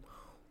 consume.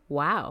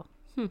 Wow.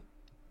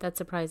 That's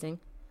surprising.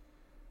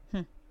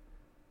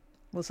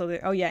 Well, so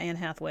Anne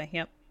Hathaway.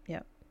 Yep.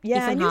 Yeah,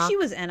 Ethan I knew Hawke. She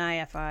was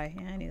NIFI.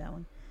 Yeah, I knew that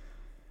one.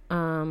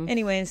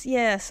 Anyways,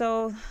 yeah,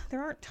 so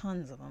there aren't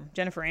tons of them.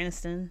 Jennifer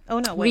Aniston. Oh,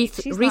 no, wait.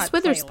 She's Reese not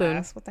Witherspoon.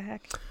 Last. What the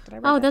heck? Did I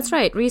write that's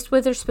right. Reese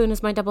Witherspoon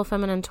is my double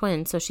feminine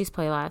twin, so she's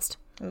play last.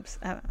 Oops.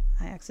 I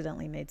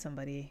accidentally made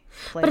somebody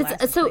play but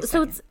last.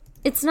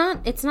 It's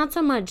not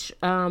so much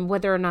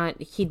whether or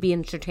not he'd be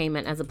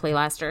entertainment as a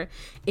playlaster.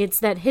 It's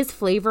that his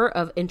flavor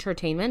of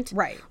entertainment,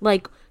 right?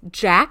 Like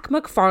Jack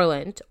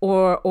McFarland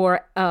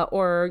or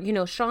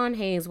Sean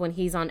Hayes when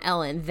he's on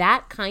Ellen.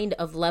 That kind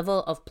of level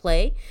of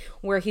play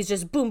where he's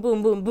just boom,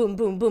 boom, boom, boom,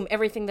 boom, boom,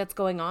 everything that's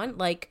going on.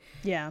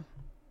 Yeah.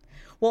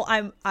 Well,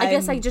 I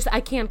guess I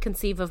can't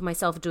conceive of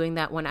myself doing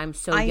that when I'm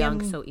so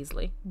young so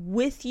easily.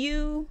 With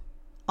you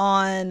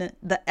on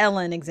the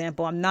Ellen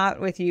example. I'm not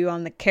with you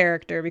on the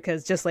character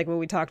because just like what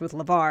we talked with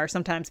LeVar,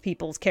 sometimes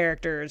people's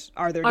characters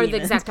are their demons. The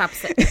exact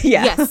opposite.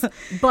 Yeah. Yes.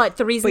 But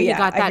the reason he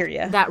got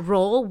that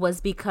role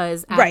was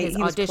because at his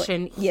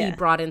audition, he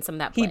brought in some of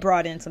that play. He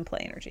brought in some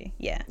play energy.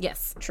 Yeah.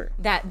 Yes. True.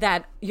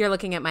 That you're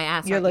looking at my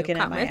ass. You're looking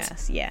at my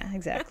ass. Yeah,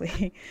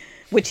 exactly.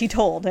 Which he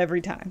told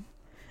every time.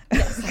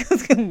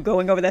 Yes.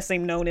 Going over that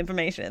same known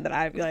information that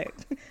I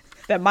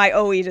that my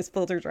OE just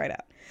filters right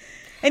out.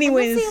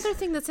 Anyways, and that's the other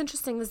thing that's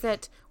interesting is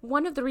that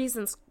one of the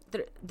reasons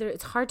that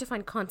it's hard to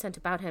find content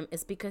about him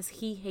is because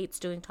he hates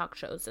doing talk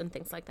shows and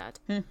things like that.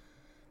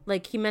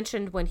 Like he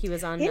mentioned when he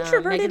was on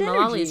Megan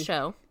Mullally's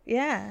show.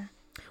 Yeah.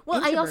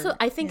 Well,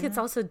 I think it's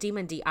also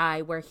Demon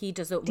DI where he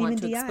doesn't want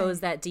to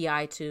expose that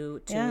DI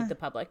to the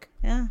public.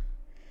 Yeah.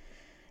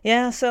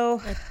 Yeah.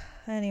 So,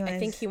 anyways, I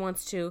think he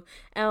wants to.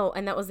 Oh,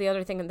 and that was the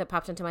other thing that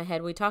popped into my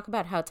head. We talk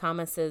about how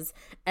Thomas's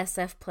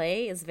SF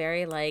play is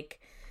very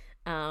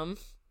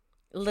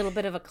a little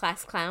bit of a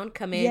class clown,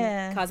 come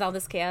in, cause all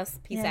this chaos,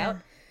 peace out.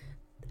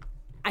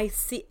 I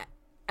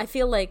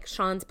feel like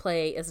Sean's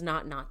play is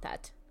not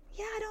that.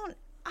 Yeah,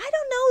 I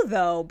don't know,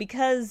 though,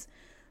 because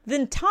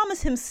then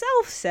Thomas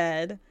himself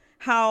said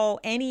how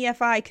any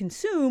FI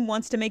consume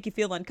wants to make you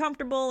feel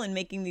uncomfortable and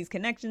making these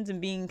connections and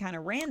being kind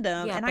of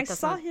random. Yeah, and I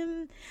saw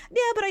him.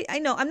 Yeah, but I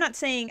know. I'm not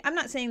saying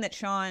that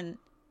Sean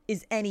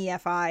is any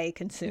FI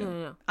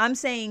consume. No. I'm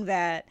saying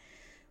that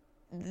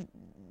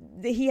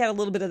he had a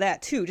little bit of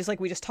that too, just like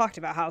we just talked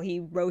about how he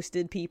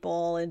roasted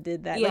people and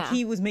did that. Yeah. Like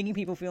he was making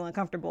people feel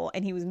uncomfortable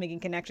and he was making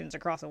connections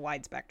across a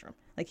wide spectrum.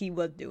 Like he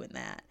was doing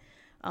that.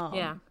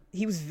 Yeah.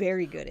 He was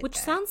very good at Which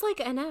that. Sounds like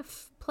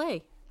NF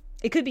play.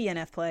 It could be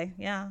NF play.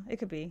 Yeah, it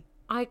could be.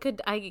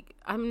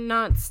 I'm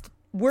not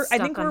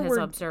stuck on his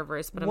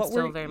observers, but I'm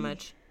still very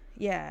much.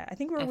 Yeah, I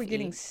think where we're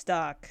getting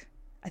stuck.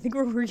 I think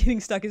where we're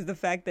getting stuck is the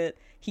fact that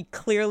he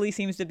clearly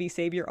seems to be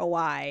Savior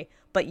OI,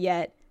 but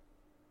yet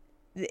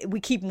we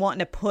keep wanting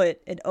to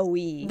put an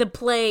OE. The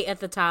play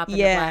at the top and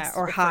the blast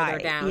or high.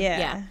 Down.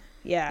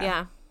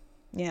 Yeah.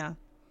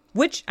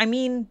 Which, I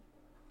mean,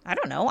 I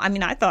don't know. I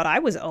mean, I thought I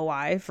was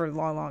OI for a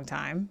long, long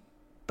time.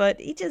 But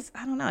he just,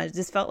 I don't know. It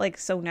just felt like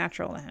so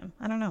natural to him.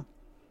 I don't know.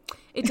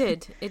 It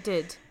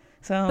did.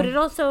 So, but it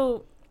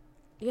also,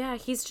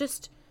 he's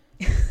just,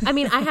 I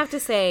mean, I have to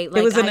say,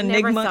 like, it was an I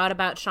enigma. never thought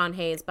about Sean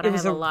Hayes, but I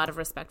have a lot of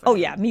respect for him. Oh,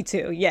 yeah, me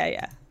too.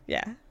 Yeah.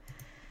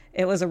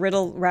 It was a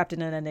riddle wrapped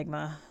in an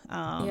enigma.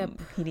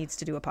 He needs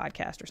to do a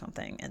podcast or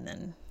something, and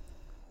then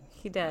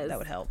he does. That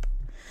would help.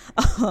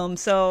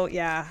 So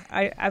yeah,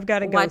 I've got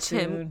to go watch soon.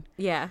 Him.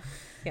 Yeah.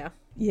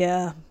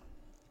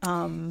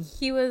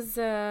 He was.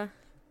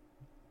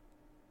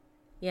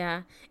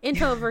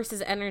 Info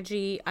versus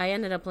energy. I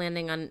ended up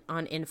landing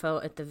on info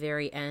at the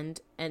very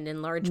end, and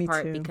in large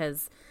part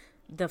because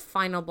the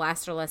final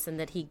blaster lesson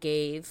that he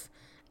gave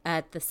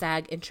at the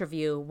SAG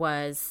interview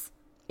was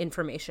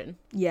information.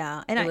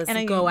 Yeah, and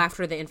I go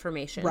after the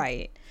information.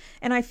 Right.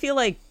 And I feel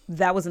like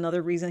that was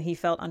another reason he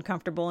felt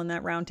uncomfortable in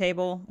that round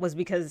table, was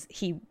because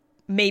he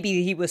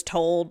was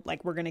told,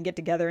 like, we're going to get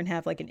together and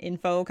have like an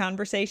info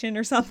conversation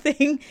or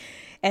something.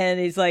 And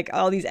he's like,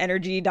 all these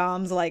energy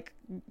doms, like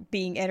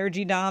being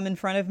energy dom in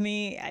front of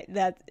me.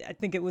 I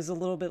think it was a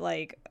little bit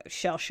like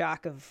shell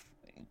shock of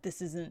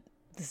this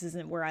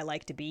isn't where I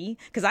like to be.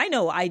 Because I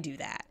know I do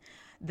that.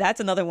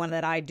 That's another one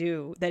that I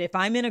do, that if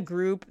I'm in a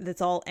group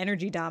that's all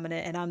energy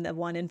dominant and I'm the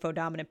one info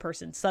dominant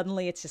person,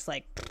 suddenly it's just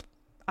like,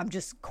 I'm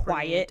just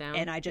quiet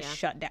and I just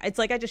shut down. It's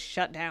like I just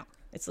shut down.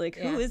 It's like,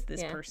 who is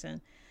this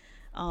person?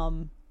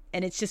 And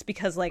it's just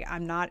because, like,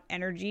 I'm not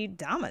energy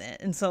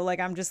dominant. And so,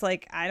 like, I'm just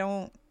like,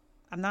 I'm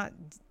not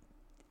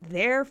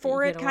there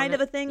for it kind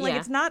of a thing. Like,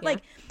 it's not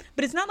like,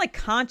 but it's not like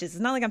conscious.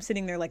 It's not like I'm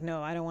sitting there like,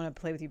 no, I don't want to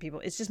play with you people.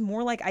 It's just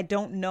more like I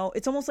don't know.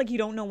 It's almost like you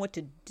don't know what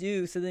to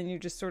do. So then you're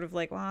just sort of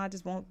like, well, I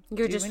just won't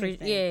do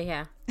anything.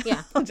 Yeah.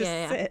 I'll just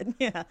sit.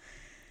 Yeah.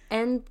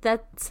 And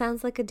that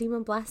sounds like a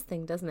Demon Blast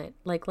thing, doesn't it?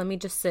 Like, let me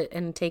just sit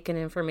and take in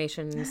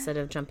information instead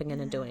of jumping in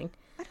and doing.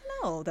 I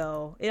don't know,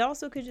 though. It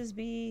also could just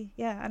be,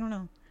 I don't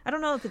know. I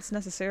don't know if it's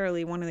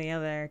necessarily one or the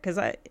other. Because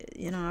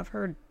I've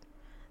heard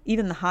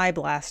even the high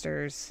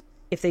blasters,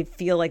 if they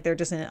feel like they're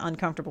just in an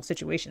uncomfortable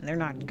situation, they're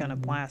not going to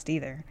blast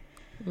either.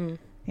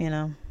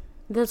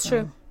 That's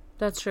true.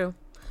 That's true.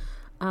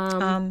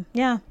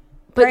 Yeah.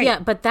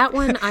 But that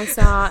one I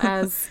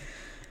saw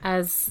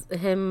as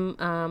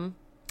him,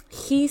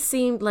 he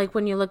seemed like,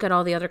 when you look at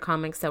all the other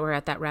comics that were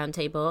at that round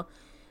table,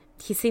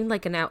 he seemed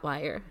like an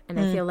outlier. And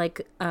I feel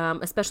like,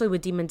 especially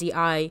with Demon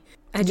DI,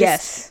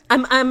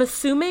 I'm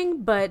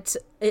assuming, but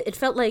it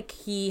felt like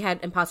he had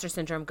imposter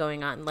syndrome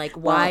going on. Like,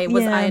 why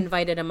was I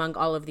invited among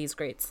all of these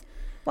greats?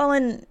 Well,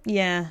 and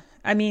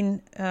I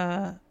mean,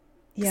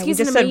 he's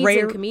an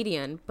amazing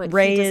comedian, but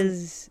Ray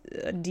is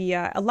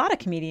DI. A lot of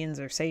comedians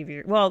are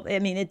Savior. Well, I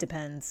mean, it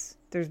depends.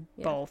 There's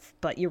both,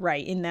 but you're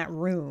right. In that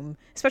room,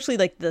 especially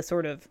like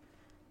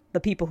the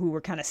people who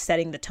were kind of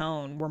setting the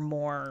tone were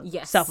more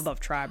self above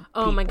tribe.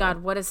 Oh my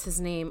God, what is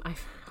his name?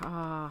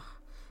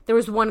 There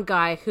was one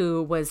guy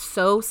who was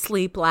so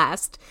sleep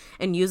last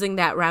and using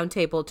that round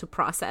table to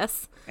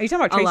process. Are you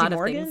talking about Tracy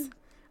Morgan?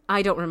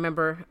 I don't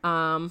remember.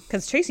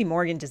 Because Tracy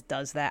Morgan just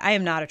does that. I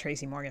am not a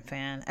Tracy Morgan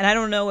fan, and I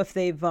don't know if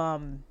they've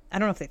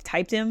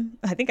typed him.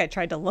 I think I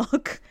tried to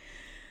look.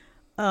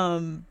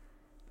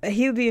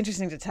 He would be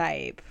interesting to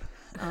type.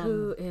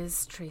 Who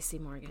is Tracy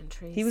Morgan?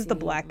 He was the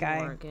black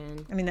guy.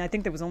 I mean, I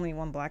think there was only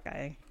one black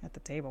guy at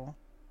the table.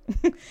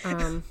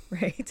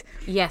 Right?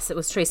 Yes, it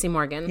was Tracy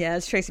Morgan. Yeah,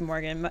 it's Tracy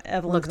Morgan.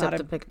 Evelyn's looked up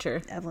the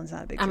picture. Evelyn's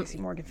not a big Tracy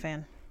Morgan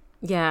fan.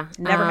 Yeah,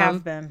 never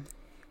have been.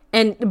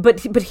 And but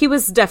he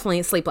was definitely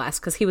asleep last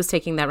because he was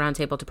taking that round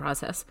table to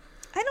process.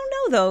 I don't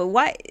know though.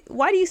 Why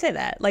do you say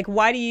that? Like,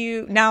 why do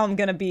you? Now I'm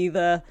gonna be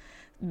the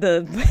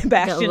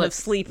bastion of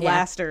sleep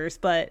lasters,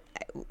 but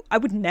I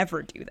would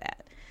never do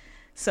that.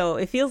 So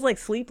it feels like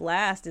sleep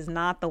last is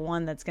not the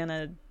one that's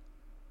gonna,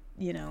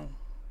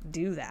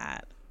 do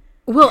that.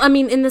 Well, I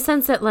mean, in the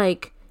sense that,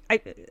 like, I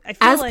feel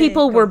as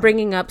people were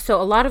bringing up,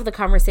 so a lot of the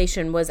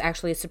conversation was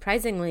actually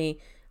surprisingly,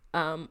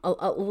 a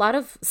lot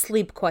of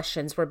sleep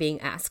questions were being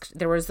asked.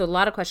 There was a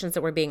lot of questions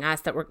that were being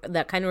asked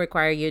that kind of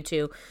require you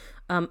to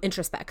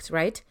introspect,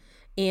 right?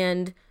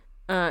 And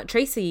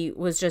Tracy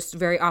was just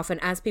very often,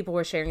 as people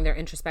were sharing their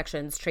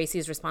introspections,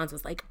 Tracy's response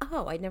was like,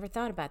 oh, I never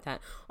thought about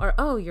that. Or,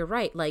 oh, you're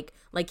right. Like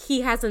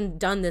he hasn't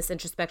done this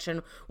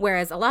introspection,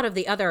 whereas a lot of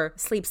the other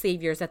sleep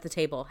saviors at the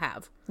table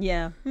have.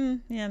 Yeah.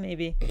 Yeah,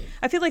 maybe.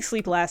 I feel like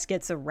Sleep Last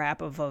gets a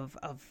rap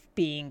of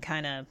being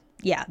kind of,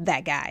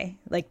 that guy,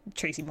 like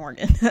Tracy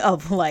Morgan,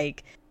 of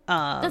like...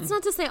 That's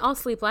not to say all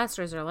Sleep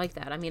Lasters are like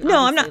that. I mean, no,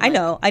 I'm not. Like...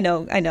 I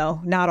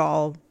know. Not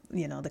all...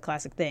 the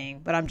classic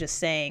thing, but I'm just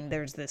saying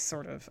there's this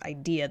sort of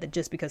idea that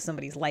just because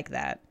somebody's like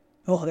that,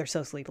 oh, they're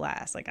so Sleep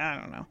Last. Like, I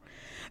don't know.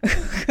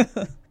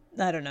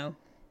 I don't know.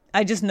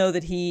 I just know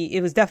that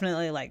it was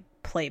definitely like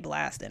play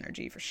blast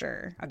energy for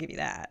sure. I'll give you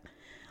that.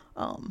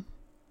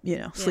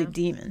 Sleep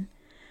demon.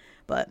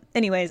 But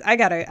anyways, I've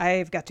got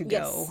to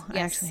go. Yes, I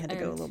actually had to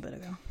go a little bit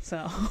ago.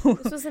 So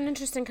this was an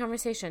interesting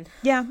conversation.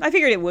 Yeah, I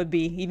figured it would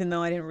be, even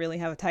though I didn't really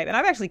have a type. And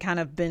I've actually kind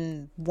of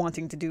been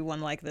wanting to do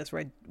one like this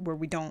where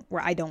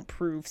I don't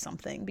prove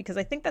something, because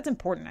I think that's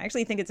important. I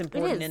actually think it's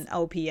important in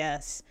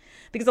OPS,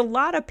 because a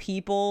lot of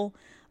people,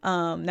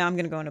 now I'm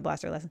going to go into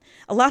Blaster Lesson.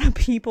 A lot of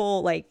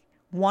people like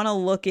want to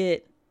look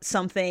at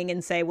something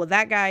and say, well,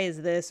 that guy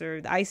is this,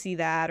 or I see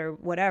that, or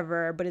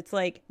whatever. But it's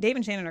like Dave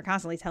and Shannon are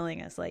constantly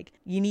telling us, like,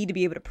 you need to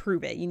be able to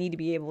prove it. You need to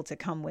be able to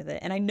come with it.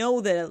 And I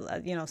know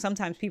that,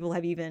 sometimes people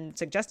have even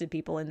suggested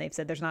people and they've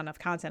said there's not enough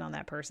content on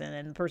that person.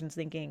 And the person's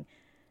thinking,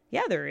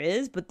 yeah, there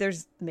is, but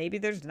there's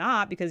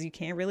not, because you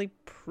can't really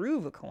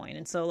prove a coin.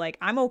 And so, like,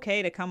 I'm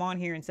okay to come on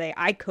here and say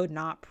I could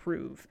not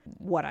prove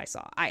what I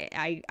saw.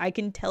 I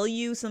can tell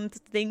you some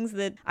things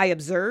that I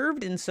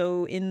observed, and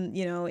so in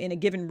a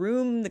given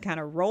room, the kind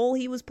of role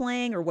he was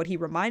playing or what he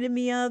reminded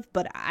me of,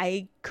 but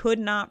I could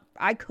not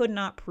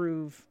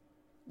prove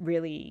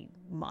really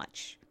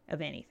much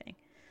of anything.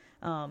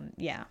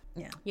 Yeah.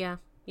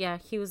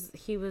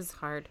 He was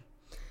hard.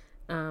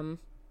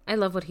 I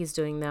love what he's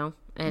doing though.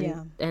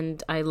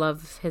 And I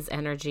love his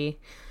energy.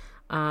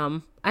 I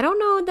don't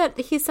know that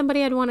he's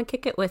somebody I'd want to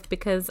kick it with,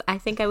 because I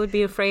think I would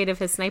be afraid of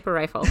his sniper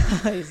rifle.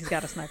 He's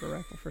got a sniper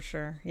rifle for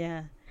sure.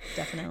 Yeah,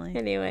 definitely.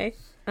 Anyway.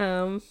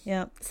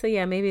 Yeah. So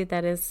yeah, maybe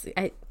that is,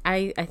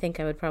 I think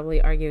I would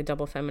probably argue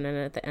double feminine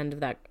at the end of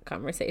that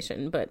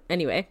conversation. But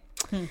anyway,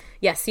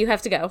 Yes, you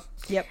have to go.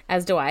 Yep.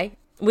 As do I.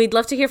 We'd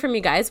love to hear from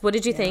you guys. What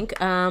did you think?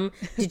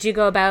 Did you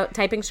go about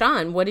typing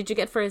Sean? What did you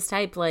get for his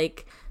type?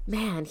 Like,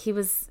 man, he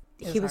was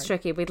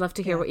tricky. We'd love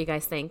to hear what you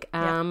guys think.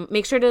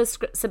 Make sure to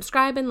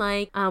subscribe and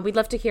like. We'd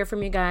love to hear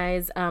from you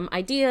guys.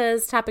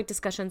 Ideas, topic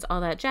discussions,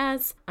 all that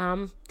jazz.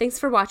 Thanks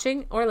for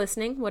watching or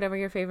listening, whatever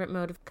your favorite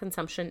mode of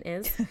consumption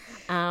is.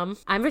 I'm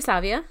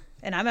Versavia.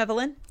 And I'm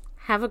Evelyn.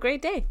 Have a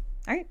great day.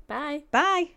 All right. Bye. Bye.